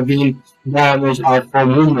who are being damaged are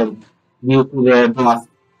from women due to the blast.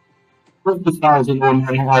 20,000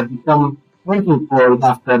 women have become unemployed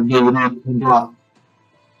after Beirut blast.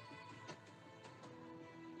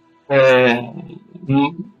 The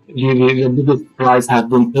biggest price has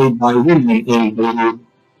been paid by women in Beirut.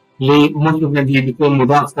 Most of them became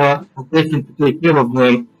without a person to take care of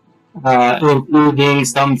them, including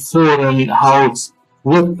some foreign house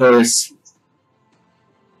workers.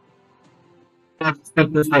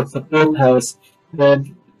 Centers for Support House that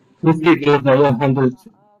received over 100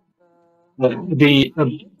 the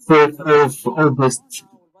 4th of August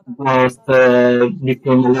both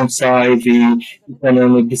became alongside the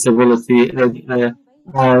economic disability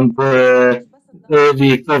and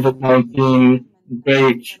the COVID-19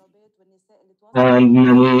 break, and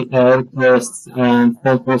many requests and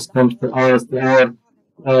phone calls come to us, to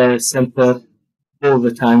our center all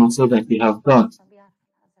the time, so that we have got.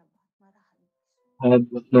 But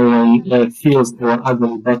no one feels or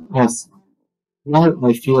other but us. Now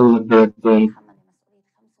I feel the burden.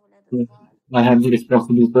 I have the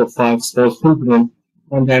responsibility of 5 small children,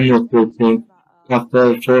 and I'm not working.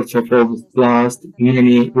 After Church of August last,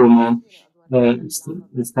 many women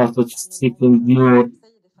started seeking more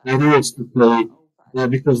roles to play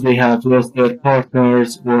because they have lost their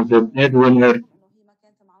partners or their breadwinner,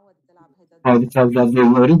 because that they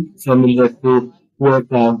were familiar to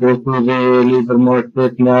work out, go to the labor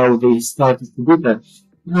market. Now they started to do that.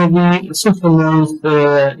 The social norms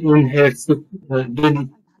in her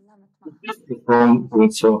didn't from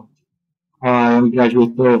doing so. I am a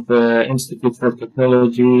graduate of Institute for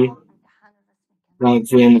Technology. Right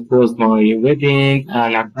then it was my wedding,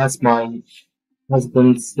 and as my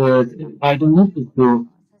husband said, I don't want to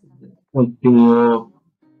continue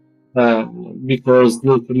because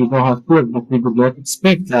later you don't have to work, but we would not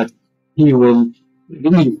expect that he will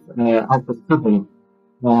leave after student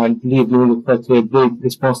and leave me with such a big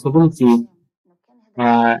responsibility.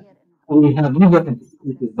 We have never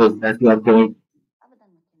anticipated that we are going.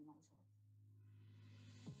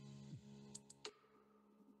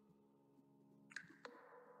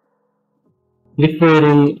 The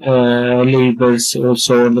foreign laborers,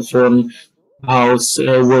 also the foreign house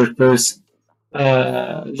workers,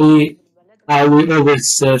 we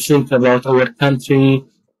always think about our country,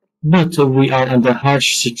 but we are under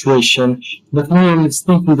harsh situation. But no one is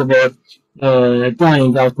thinking about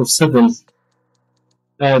dying out of sudden.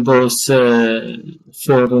 Those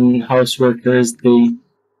foreign house workers,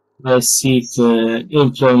 they seek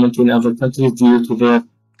employment in other countries due to their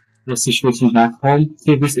situation back home.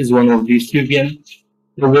 So this is one of the Syrian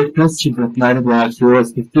workers. She got married while she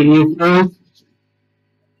was 15 years old.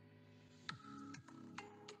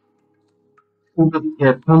 To leave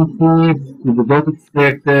her country, to devote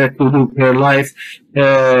herself to live her life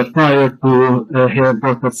prior to her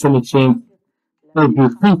daughter finishing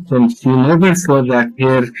education. She never saw that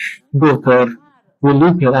her daughter will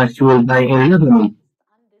leave her and she will die in Lebanon.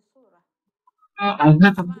 I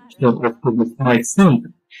have a picture of my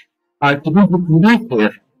son. I couldn't recognize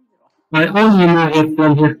her. I only know her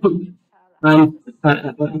from her foot and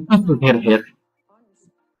after her hair.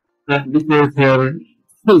 Because her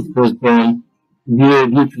face was gone due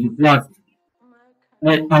to the blast.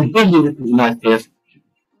 I barely recognized her.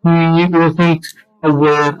 He wasn't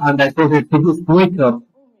aware, and I told her to just wake up.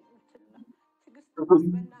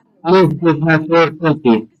 Please give her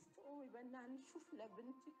 4:20.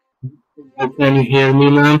 Can you hear me,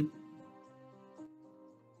 ma'am?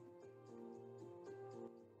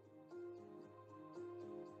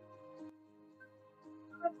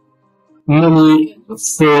 Many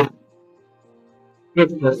for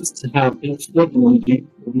purpose have extraordinary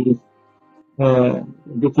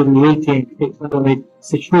deteriorating economic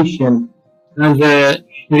situation, and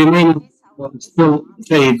remain still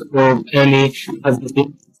afraid of any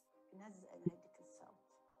adversity.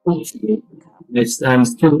 Yes, I'm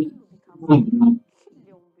still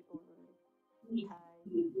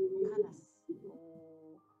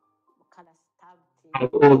I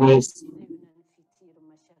always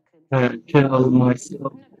tell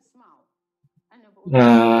myself,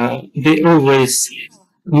 they always,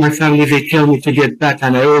 my family, they tell me to get back,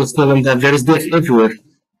 and I always tell them that there is death everywhere.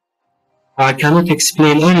 I cannot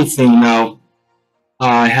explain anything now.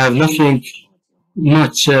 I have nothing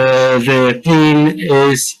much. The pain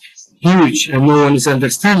is huge, and no one is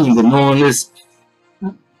understanding it. No one is.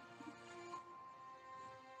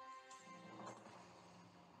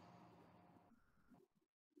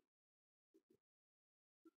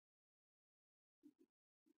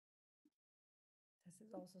 This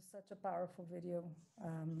is also such a powerful video.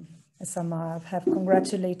 Sama, I have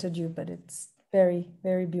congratulated you, but it's very,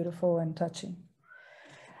 very beautiful and touching.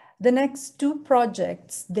 The next 2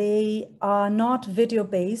 projects, they are not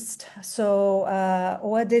video-based. So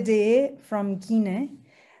OADD from Guinea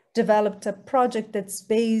developed a project that's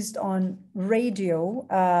based on radio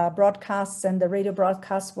broadcasts, and the radio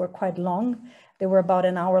broadcasts were quite long. They were about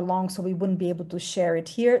an hour long, so we wouldn't be able to share it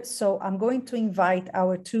here. So I'm going to invite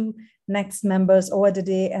our 2 next members,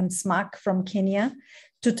 OADD and SMAC from Kenya,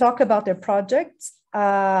 to talk about their projects.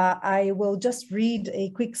 I will just read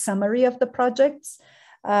a quick summary of the projects.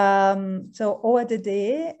 So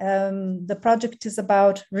OADD, the project is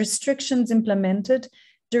about restrictions implemented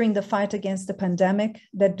during the fight against the pandemic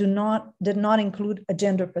that did not include a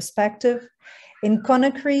gender perspective. In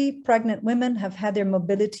Conakry, pregnant women have had their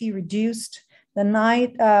mobility reduced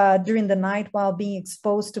during the night while being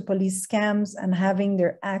exposed to police scams and having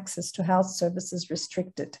their access to health services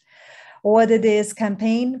restricted. OADD's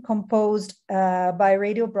campaign, composed by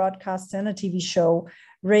radio broadcasts and a TV show,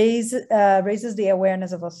 raises the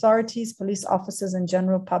awareness of authorities, police officers, and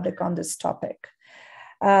general public on this topic.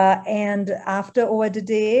 And after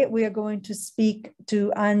OADD, we are going to speak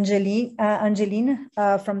to Angeline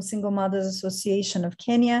from Single Mothers Association of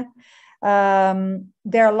Kenya.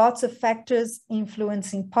 There are lots of factors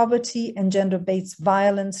influencing poverty and gender-based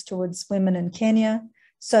violence towards women in Kenya,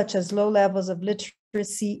 such as low levels of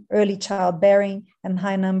literacy, early childbearing, and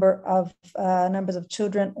high numbers of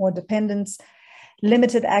children or dependents,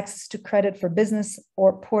 limited access to credit for business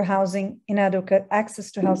or poor housing, inadequate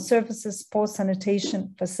access to health services, poor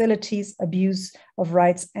sanitation facilities, abuse of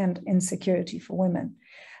rights, and insecurity for women.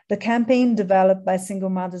 The campaign developed by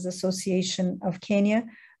Single Mothers Association of Kenya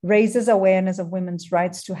raises awareness of women's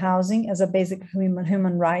rights to housing as a basic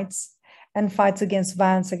human rights and fights against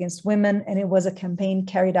violence against women. And it was a campaign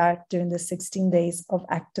carried out during the 16 days of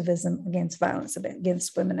activism against violence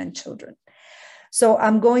against women and children. So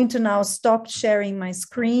I'm going to now stop sharing my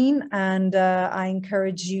screen, and I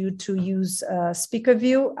encourage you to use speaker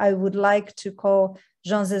view. I would like to call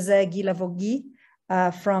Jean-Zézé Guilavogui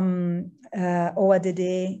from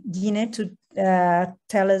OADD Guinea to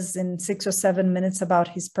tell us in 6 or 7 minutes about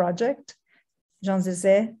his project.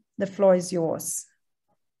 Jean-Zézé, the floor is yours.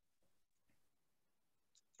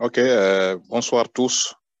 Ok, bonsoir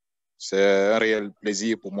tous. C'est un réel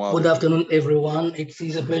plaisir pour moi. Good afternoon, everyone. It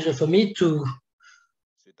is a pleasure for me to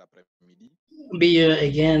be here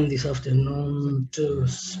again this afternoon to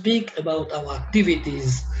speak about our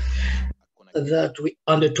activities that we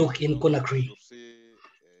undertook in Conakry.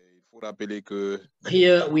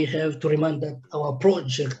 Here we have to remind that our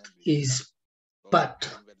project is part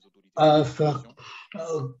of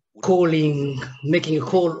making a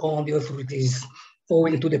call on the authorities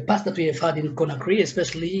owing to the past that we have had in Conakry,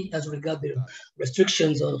 especially as regards the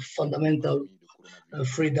restrictions of fundamental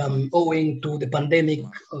freedom owing to the pandemic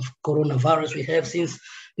of coronavirus we have since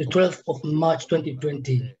the 12th of March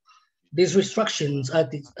 2020. These restrictions,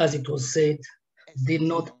 as it was said, did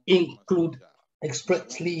not include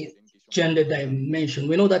expressly gender dimension.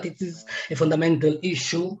 We know that it is a fundamental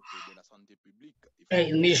issue,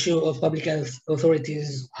 an issue of public health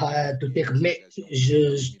authorities had to take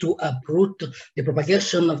measures to uproot the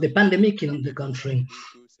propagation of the pandemic in the country.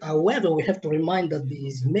 However, we have to remind that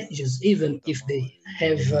these measures, even if they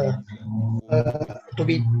have to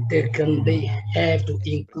be taken, they have to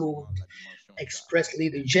include expressly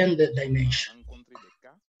the gender dimension.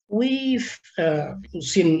 We've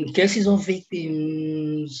seen cases of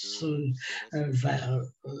victims,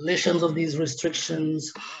 violations of these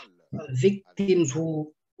restrictions, victims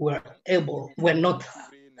who were not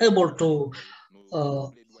able to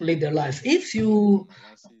lead their life. If you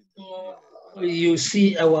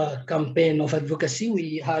see our campaign of advocacy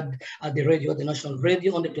we had at the radio, the national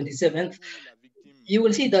radio, on the 27th, you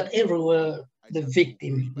will see that everywhere the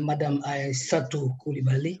victim, Madam Aissatou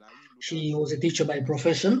Coulibaly, she was a teacher by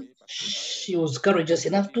profession. She was courageous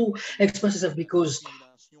enough to express herself because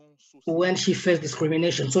when she faced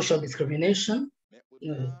discrimination, social discrimination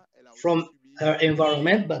from her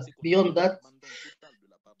environment, but beyond that,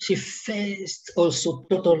 she faced also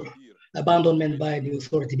total abandonment by the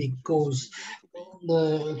authority because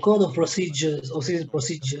the code of procedures or civil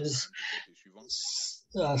procedures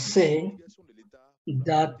say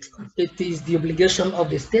that it is the obligation of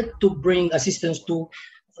the state to bring assistance to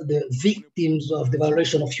the victims of the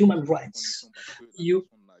violation of human rights. You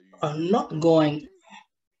are not going,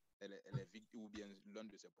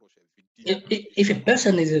 if a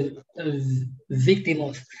person is a victim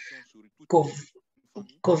of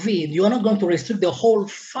COVID, you are not going to restrict the whole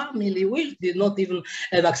family, which did not even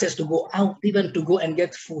have access to go out, even to go and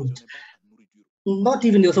get food. Not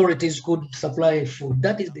even the authorities could supply food.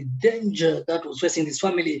 That is the danger that was facing this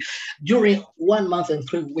family. During 1 month and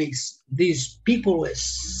 3 weeks, these people were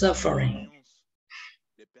suffering.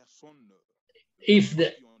 If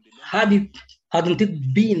hadn't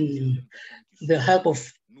it been the help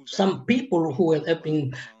of some people who were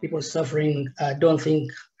helping people suffering, I don't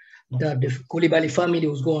think that the Coulibaly family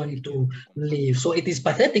was going to live. So it is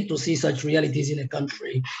pathetic to see such realities in a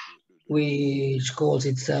country which calls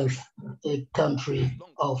itself a country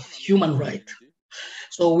of human rights.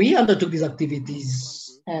 So we undertook these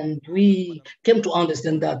activities And we came to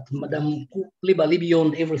understand that Madame Coulibaly,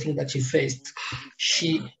 beyond everything that she faced,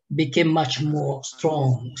 she became much more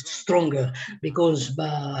stronger, because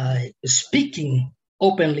by speaking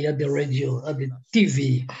openly at the radio, at the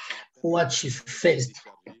TV, what she faced,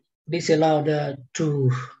 this allowed her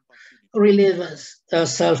to relieve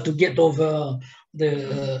herself, to get over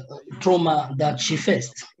the trauma that she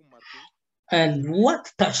faced. And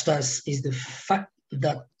what touched us is the fact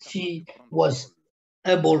that she was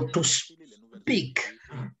able to speak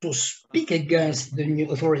against the new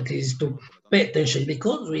authorities, to pay attention,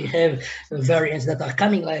 because we have variants that are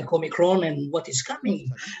coming like Omicron and what is coming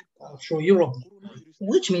through Europe,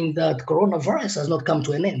 which means that coronavirus has not come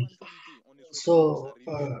to an end. So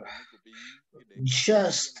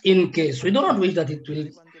just in case, we do not wish that it will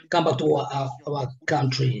come back to our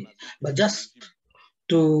country, but just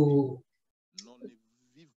to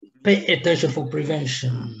pay attention for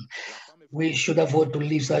prevention. We should avoid to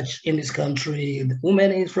live such in this country. The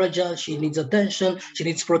woman is fragile, she needs attention, she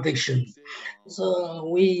needs protection. So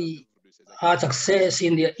we had success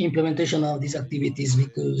in the implementation of these activities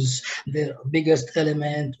because the biggest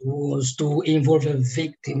element was to involve a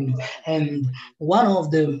victim. And one of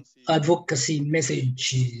the advocacy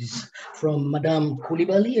messages from Madame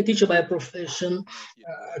Coulibaly, a teacher by profession,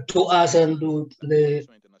 to us and to the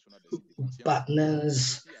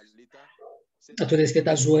partners, to the state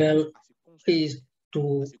as well, is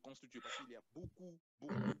to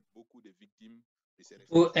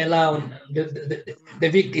allow the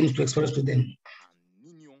victims to express to them,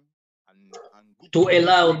 to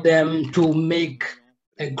allow them to make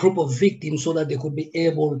a group of victims so that they could be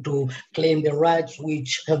able to claim the rights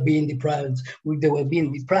which have been deprived, which they were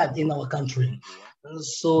being deprived in our country.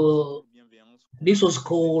 So this was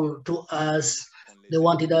called to us. They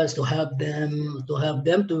wanted us to help them,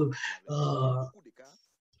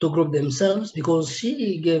 to group themselves, because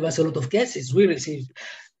she gave us a lot of cases. We received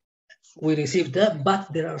that,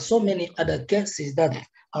 but there are so many other cases that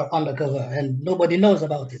are undercover and nobody knows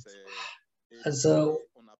about it. And so,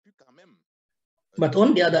 but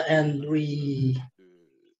on the other hand,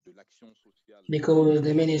 because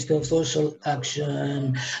the Minister of Social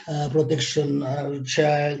Action, Protection of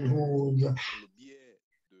Childhood,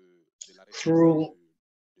 through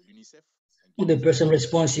the person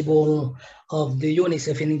responsible of the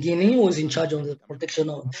UNICEF in Guinea, who was in charge of the protection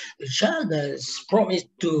of the child, has promised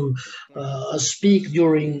to speak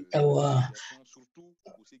during our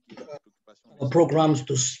programs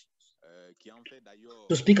to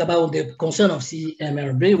speak about the concern of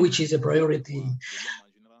CMRB, which is a priority,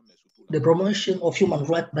 the promotion of human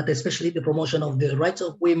rights, but especially the promotion of the rights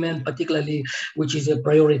of women, particularly, which is a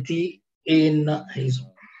priority in his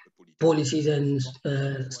policies and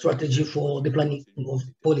strategy for the planning of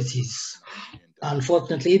policies.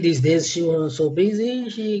 Unfortunately, these days she was so busy,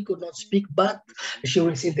 she could not speak, but she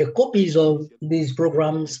received the copies of these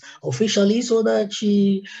programs officially so that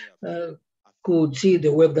she could see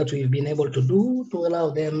the work that we've been able to do to allow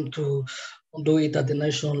them to do it at the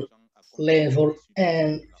national level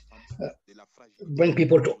and bring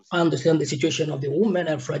people to understand the situation of the woman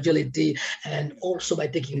and fragility, and also by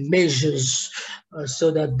taking measures so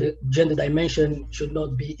that the gender dimension should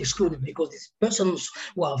not be excluded, because these persons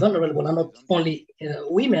who are vulnerable are not only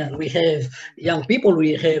women. We have young people,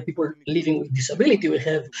 we have people living with disability, we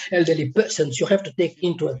have elderly persons. You have to take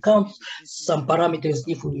into account some parameters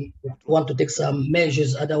if we want to take some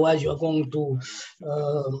measures, otherwise you are going to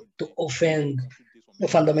offend the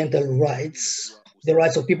fundamental rights, the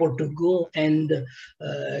rights of people to go and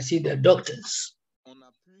see their doctors.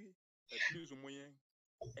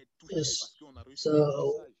 Yes.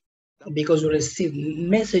 So, because we received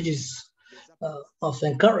messages of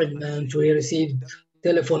encouragement, we received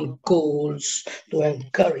telephone calls to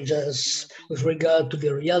encourage us with regard to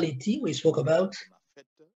the reality we spoke about.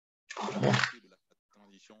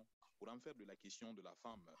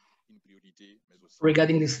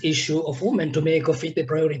 Regarding this issue of women, to make of it a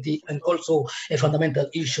priority and also a fundamental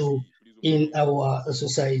issue in our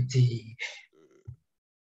society.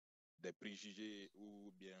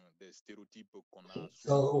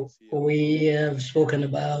 So we have spoken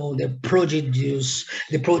about the prejudice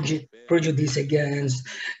against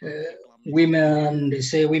women. They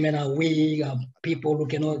say women are weak, are people who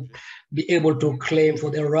cannot be able to claim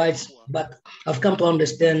for their rights. But I've come to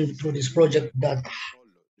understand through this project that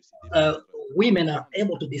women are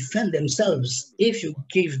able to defend themselves if you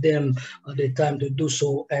give them the time to do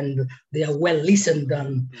so, and they are well listened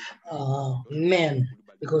than men,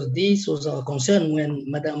 because this was our concern when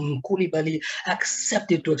Madame Coulibaly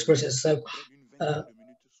accepted to express herself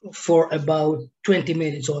for about 20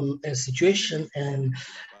 minutes on a situation, and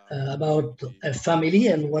about a family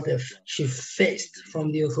and what she faced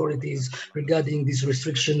from the authorities regarding these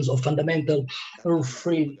restrictions of fundamental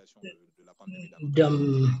freedom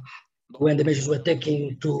when the measures were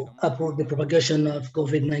taken to uphold the propagation of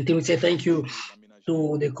COVID-19. We say thank you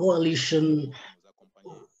to the coalition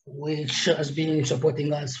which has been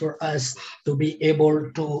supporting us for us to be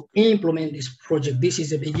able to implement this project. This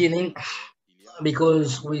is a beginning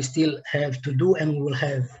because we still have to do and we will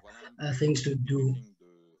have things to do.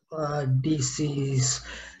 This is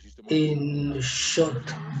in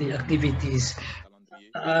short the activities.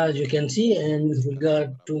 As you can see, and with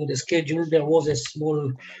regard to the schedule, there was a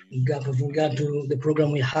small gap with regard to the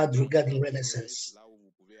program we had regarding Renaissance.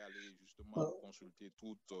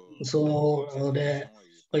 So there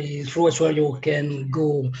is through where you can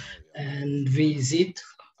go and visit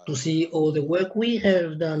to see all the work we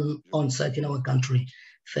have done on site in our country.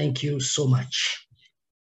 Thank you so much.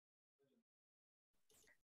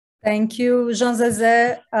 Thank you,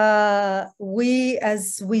 Jean-Zézé.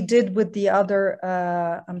 As we did with the other,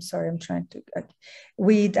 as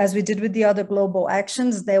we did with the other global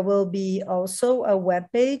actions, there will be also a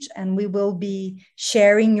webpage, and we will be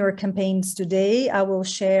sharing your campaigns today. I will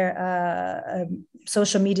share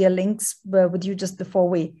social media links with you just before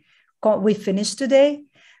we finish today.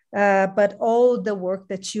 But all the work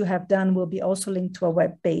that you have done will be also linked to a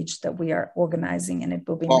webpage that we are organizing, and it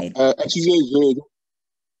will be made.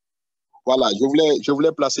 Voilà, je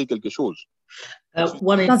voulais placer quelque chose.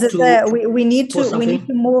 We need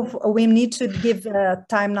to give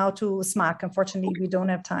time now to SMAC. Unfortunately, we don't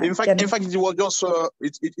have time. In fact, it was just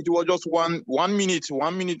it was just one minute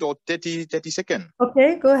or 30 seconds.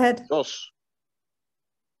 Okay, go ahead.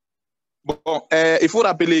 Bon, il faut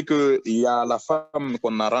rappeler que il y a la femme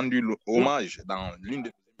qu'on a rendu hommage dans l'une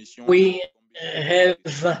des émissions. We have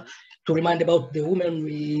to remind about the woman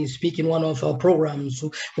we speak in one of our programs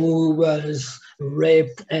who was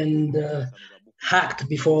raped and hacked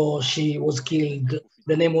before she was killed.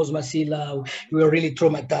 The name was Masila. We were really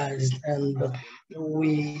traumatized, and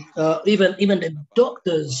we even the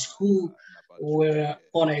doctors who were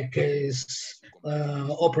on a case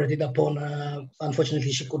operated upon her.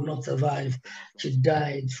 Unfortunately, she could not survive. She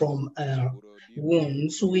died from her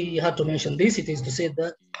wounds. We had to mention this. It is to say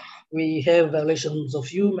that we have violations of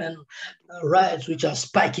human rights which are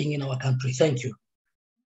spiking in our country. Thank you.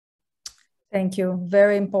 Thank you.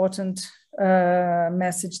 Very important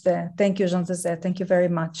message there. Thank you, Jean-Zézé. Thank you very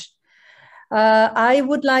much. I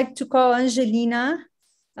would like to call Angelina,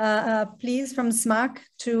 please, from SMAC,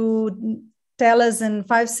 to tell us in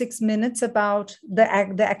 5-6 minutes about the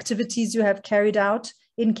activities you have carried out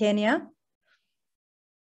in Kenya.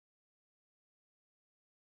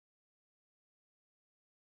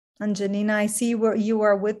 Angelina, I see where you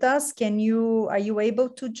are with us. Are you able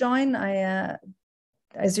to join?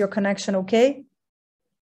 Is your connection okay?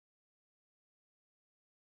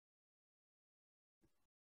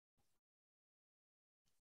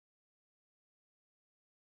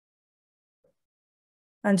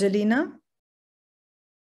 Angelina?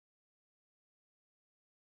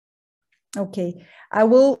 Okay, I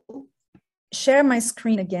will share my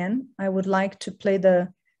screen again. I would like to play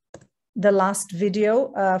the last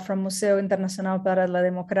video from Museo Internacional para la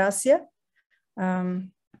Democracia.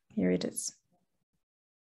 Here it is.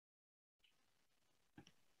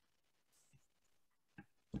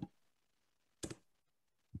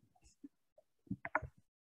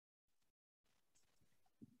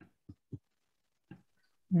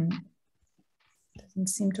 Doesn't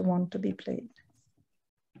seem to want to be played.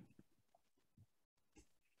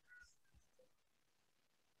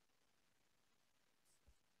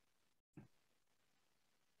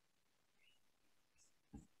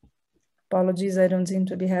 Apologies, I don't seem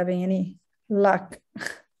to be having any luck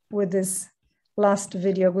with this last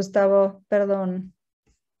video. Gustavo, perdón.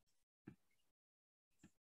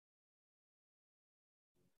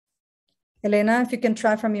 Elena, if you can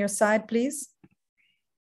try from your side, please.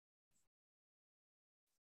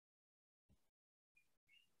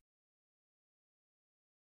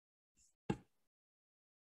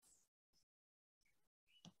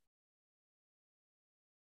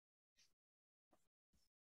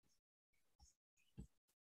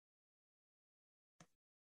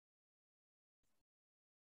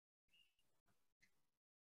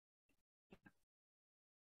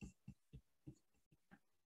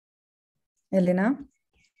 Elena?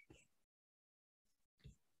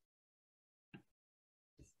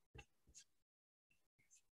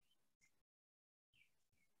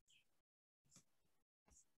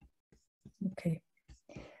 Okay.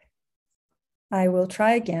 I will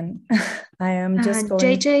try again. I am just going.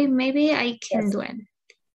 JJ, maybe I can do it.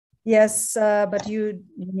 Yes, but you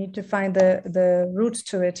need to find the route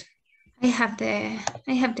to it. I have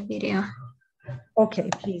the video. Okay,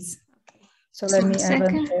 please. So let me have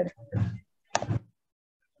a share.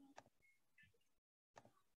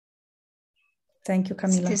 Thank you,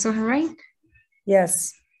 Camila. Is this all right?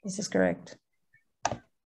 Yes, this is correct.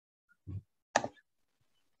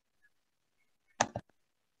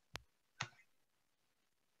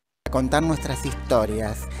 Contar nuestras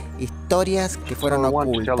historias, historias que fueron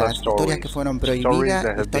ocultas, historias que fueron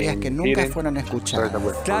prohibidas, historias que nunca fueron escuchadas.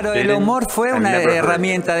 Claro, el humor fue una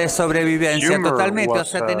herramienta de sobrevivencia totalmente, o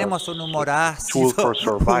sea, tenemos un humor ácido,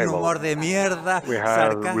 un humor de mierda,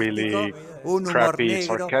 sarcástico, un humor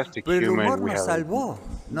negro, pero el humor nos salvó,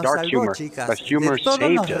 chicas, de todo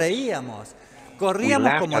nos reíamos.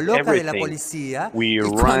 Corríamos como locas de la policía y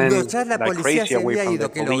cuando ya la policía se había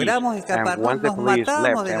ido, que logramos escaparnos, nos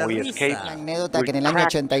matábamos de la risa. Una anécdota que en el año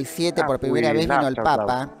 87 por primera vez vino el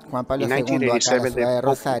Papa, Juan Pablo II, acá a la ciudad de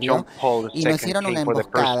Rosario, y nos hicieron una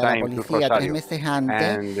emboscada, la policía 3 meses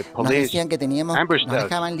antes, nos decían que nos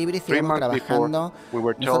dejaban libres y íbamos trabajando.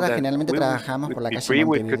 Nosotros generalmente trabajamos por la calle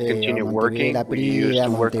Montevideo, La Prida,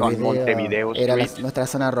 Montevideo, era nuestra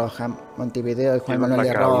zona roja, Montevideo y Juan Manuel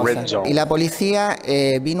de Rosas. Y la policía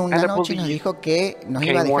vino una noche y nos dijo que nos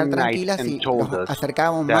iba a dejar tranquilas y nos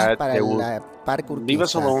acercábamos más para el Parque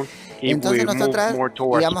Urquiza. Entonces nosotras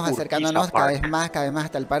íbamos acercándonos cada vez más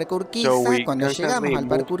hasta el Parque Urquiza. Cuando llegamos al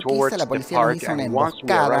Parque Urquiza, la policía nos hizo una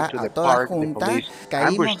emboscada a todas juntas.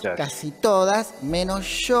 Caímos casi todas, menos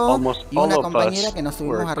yo y una compañera que nos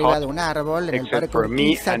subimos arriba de un árbol en el Parque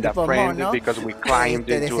Urquiza, tipo mono,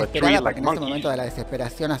 desesperada, porque en ese momento de la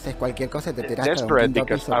desesperación haces cualquier cosa y te tiras de un quinto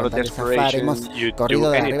piso con tal de zafar. Hemos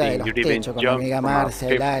corrido de arriba de los techos con mi amiga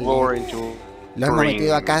Marcia, Lali. Lo hemos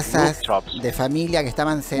metido a casas de familia que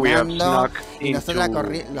estaban cenando y nosotros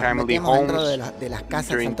los metíamos dentro de las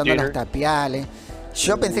casas saltando los tapiales.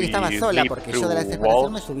 Yo pensé que estaba sola porque yo de la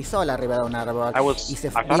desesperación me subí sola arriba de un árbol y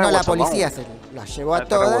vino la policía, se las llevó a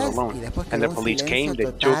todas y después quedó un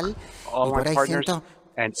silencio total y por ahí siento...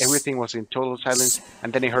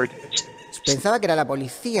 Pensaba que era la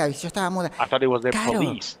policía y yo estaba muda.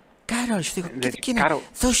 Carol, yo digo, ¿quién es?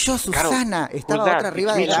 Soy yo, Susana. Estaba otra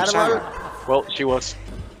arriba del árbol.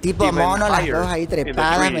 Tipo mono, las dos ahí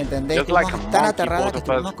trepadas, ¿me entendés? Estuvimos tan aterradas que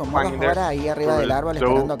estuvimos como 2 horas ahí arriba del árbol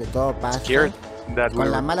esperando que todo pase.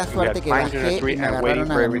 Con la mala suerte que bajé y me agarraron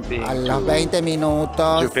a los 20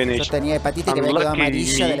 minutos. Yo tenía hepatitis, que había quedado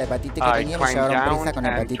amarilla de la hepatitis que tenía, me llevaron prisa con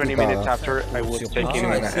hepatitis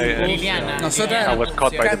Liliana, nosotras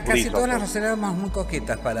casi todas las roseras éramos muy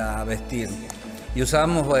coquetas para vestir. Y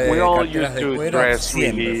usábamos carteras de cuero,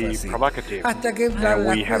 siempre fue así. Hasta que la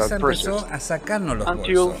jueza empezó a sacarnos los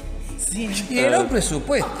bolsos. Y era un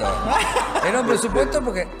presupuesto. Era un presupuesto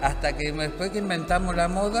porque hasta que después que inventamos la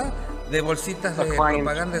moda de bolsitas de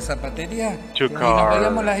propaganda de zapatería, y nos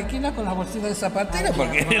veíamos las esquinas con las bolsitas de zapatería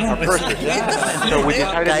porque era un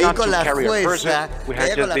presupuesto. Caí con la jueza,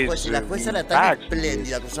 la jueza era tan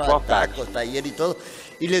espléndida, que usaba tacos, taller y todo.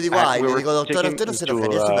 Y le digo, doctor, ¿usted no se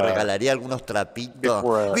enojaría si me regalaría algunos trapitos?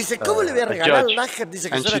 Me dice, ¿cómo le voy a regalar lager?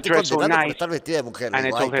 Dice que yo la estoy condenando por estar vestida de mujer. Le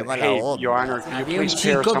digo, ay, qué mala onda. Había un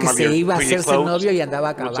chico que se iba a hacerse novio y andaba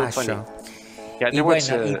a caballo. Y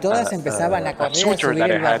bueno, y todas empezaban a correr, a subir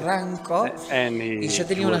el barranco. Y yo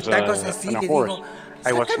tenía unos tacos así, le digo,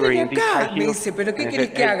 sácame de acá. Me dice, ¿pero qué querés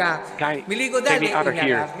que haga? Me le digo, dale, y me agarró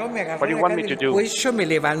acá del cuello, me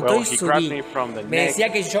levantó y subí. Me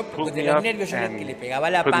decía que yo, de los nervios, yo que le pegaba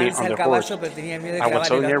la panza al caballo, pero tenía miedo de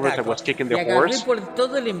clavarle los tacos. Y agarré por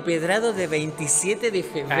todo el empedrado de 27 de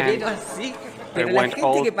febrero, así. Pero la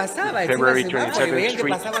gente que pasaba, February 27th veían que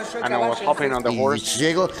pasaba yo and I was hopping on the horse. Y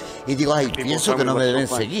llego y digo, ay, pienso que no me deben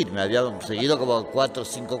seguir. Me habían seguido como 4 o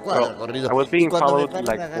 5 cuadras corridos. I was being followed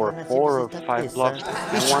like for 4 or 5 blocks.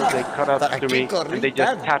 And once they cut up to me and they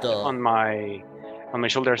just tapped on my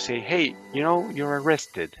shoulder and say, hey, you know, you're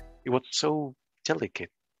arrested. It was so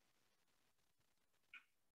delicate.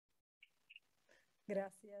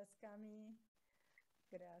 Gracias, Cami.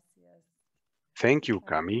 Gracias. Thank you,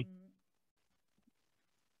 Cami.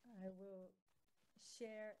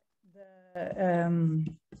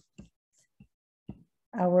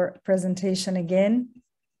 Our presentation again,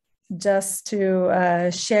 just to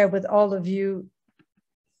share with all of you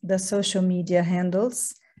the social media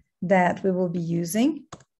handles that we will be using.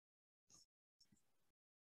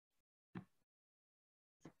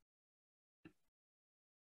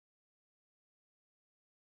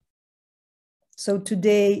 So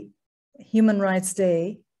today, Human Rights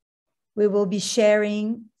Day, we will be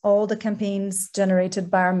sharing all the campaigns generated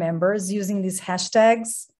by our members using these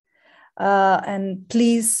hashtags. And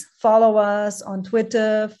please follow us on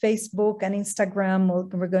Twitter, Facebook, and Instagram.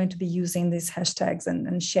 We're going to be using these hashtags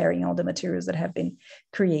and sharing all the materials that have been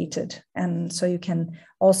created. And so you can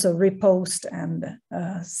also repost and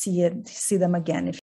see them again if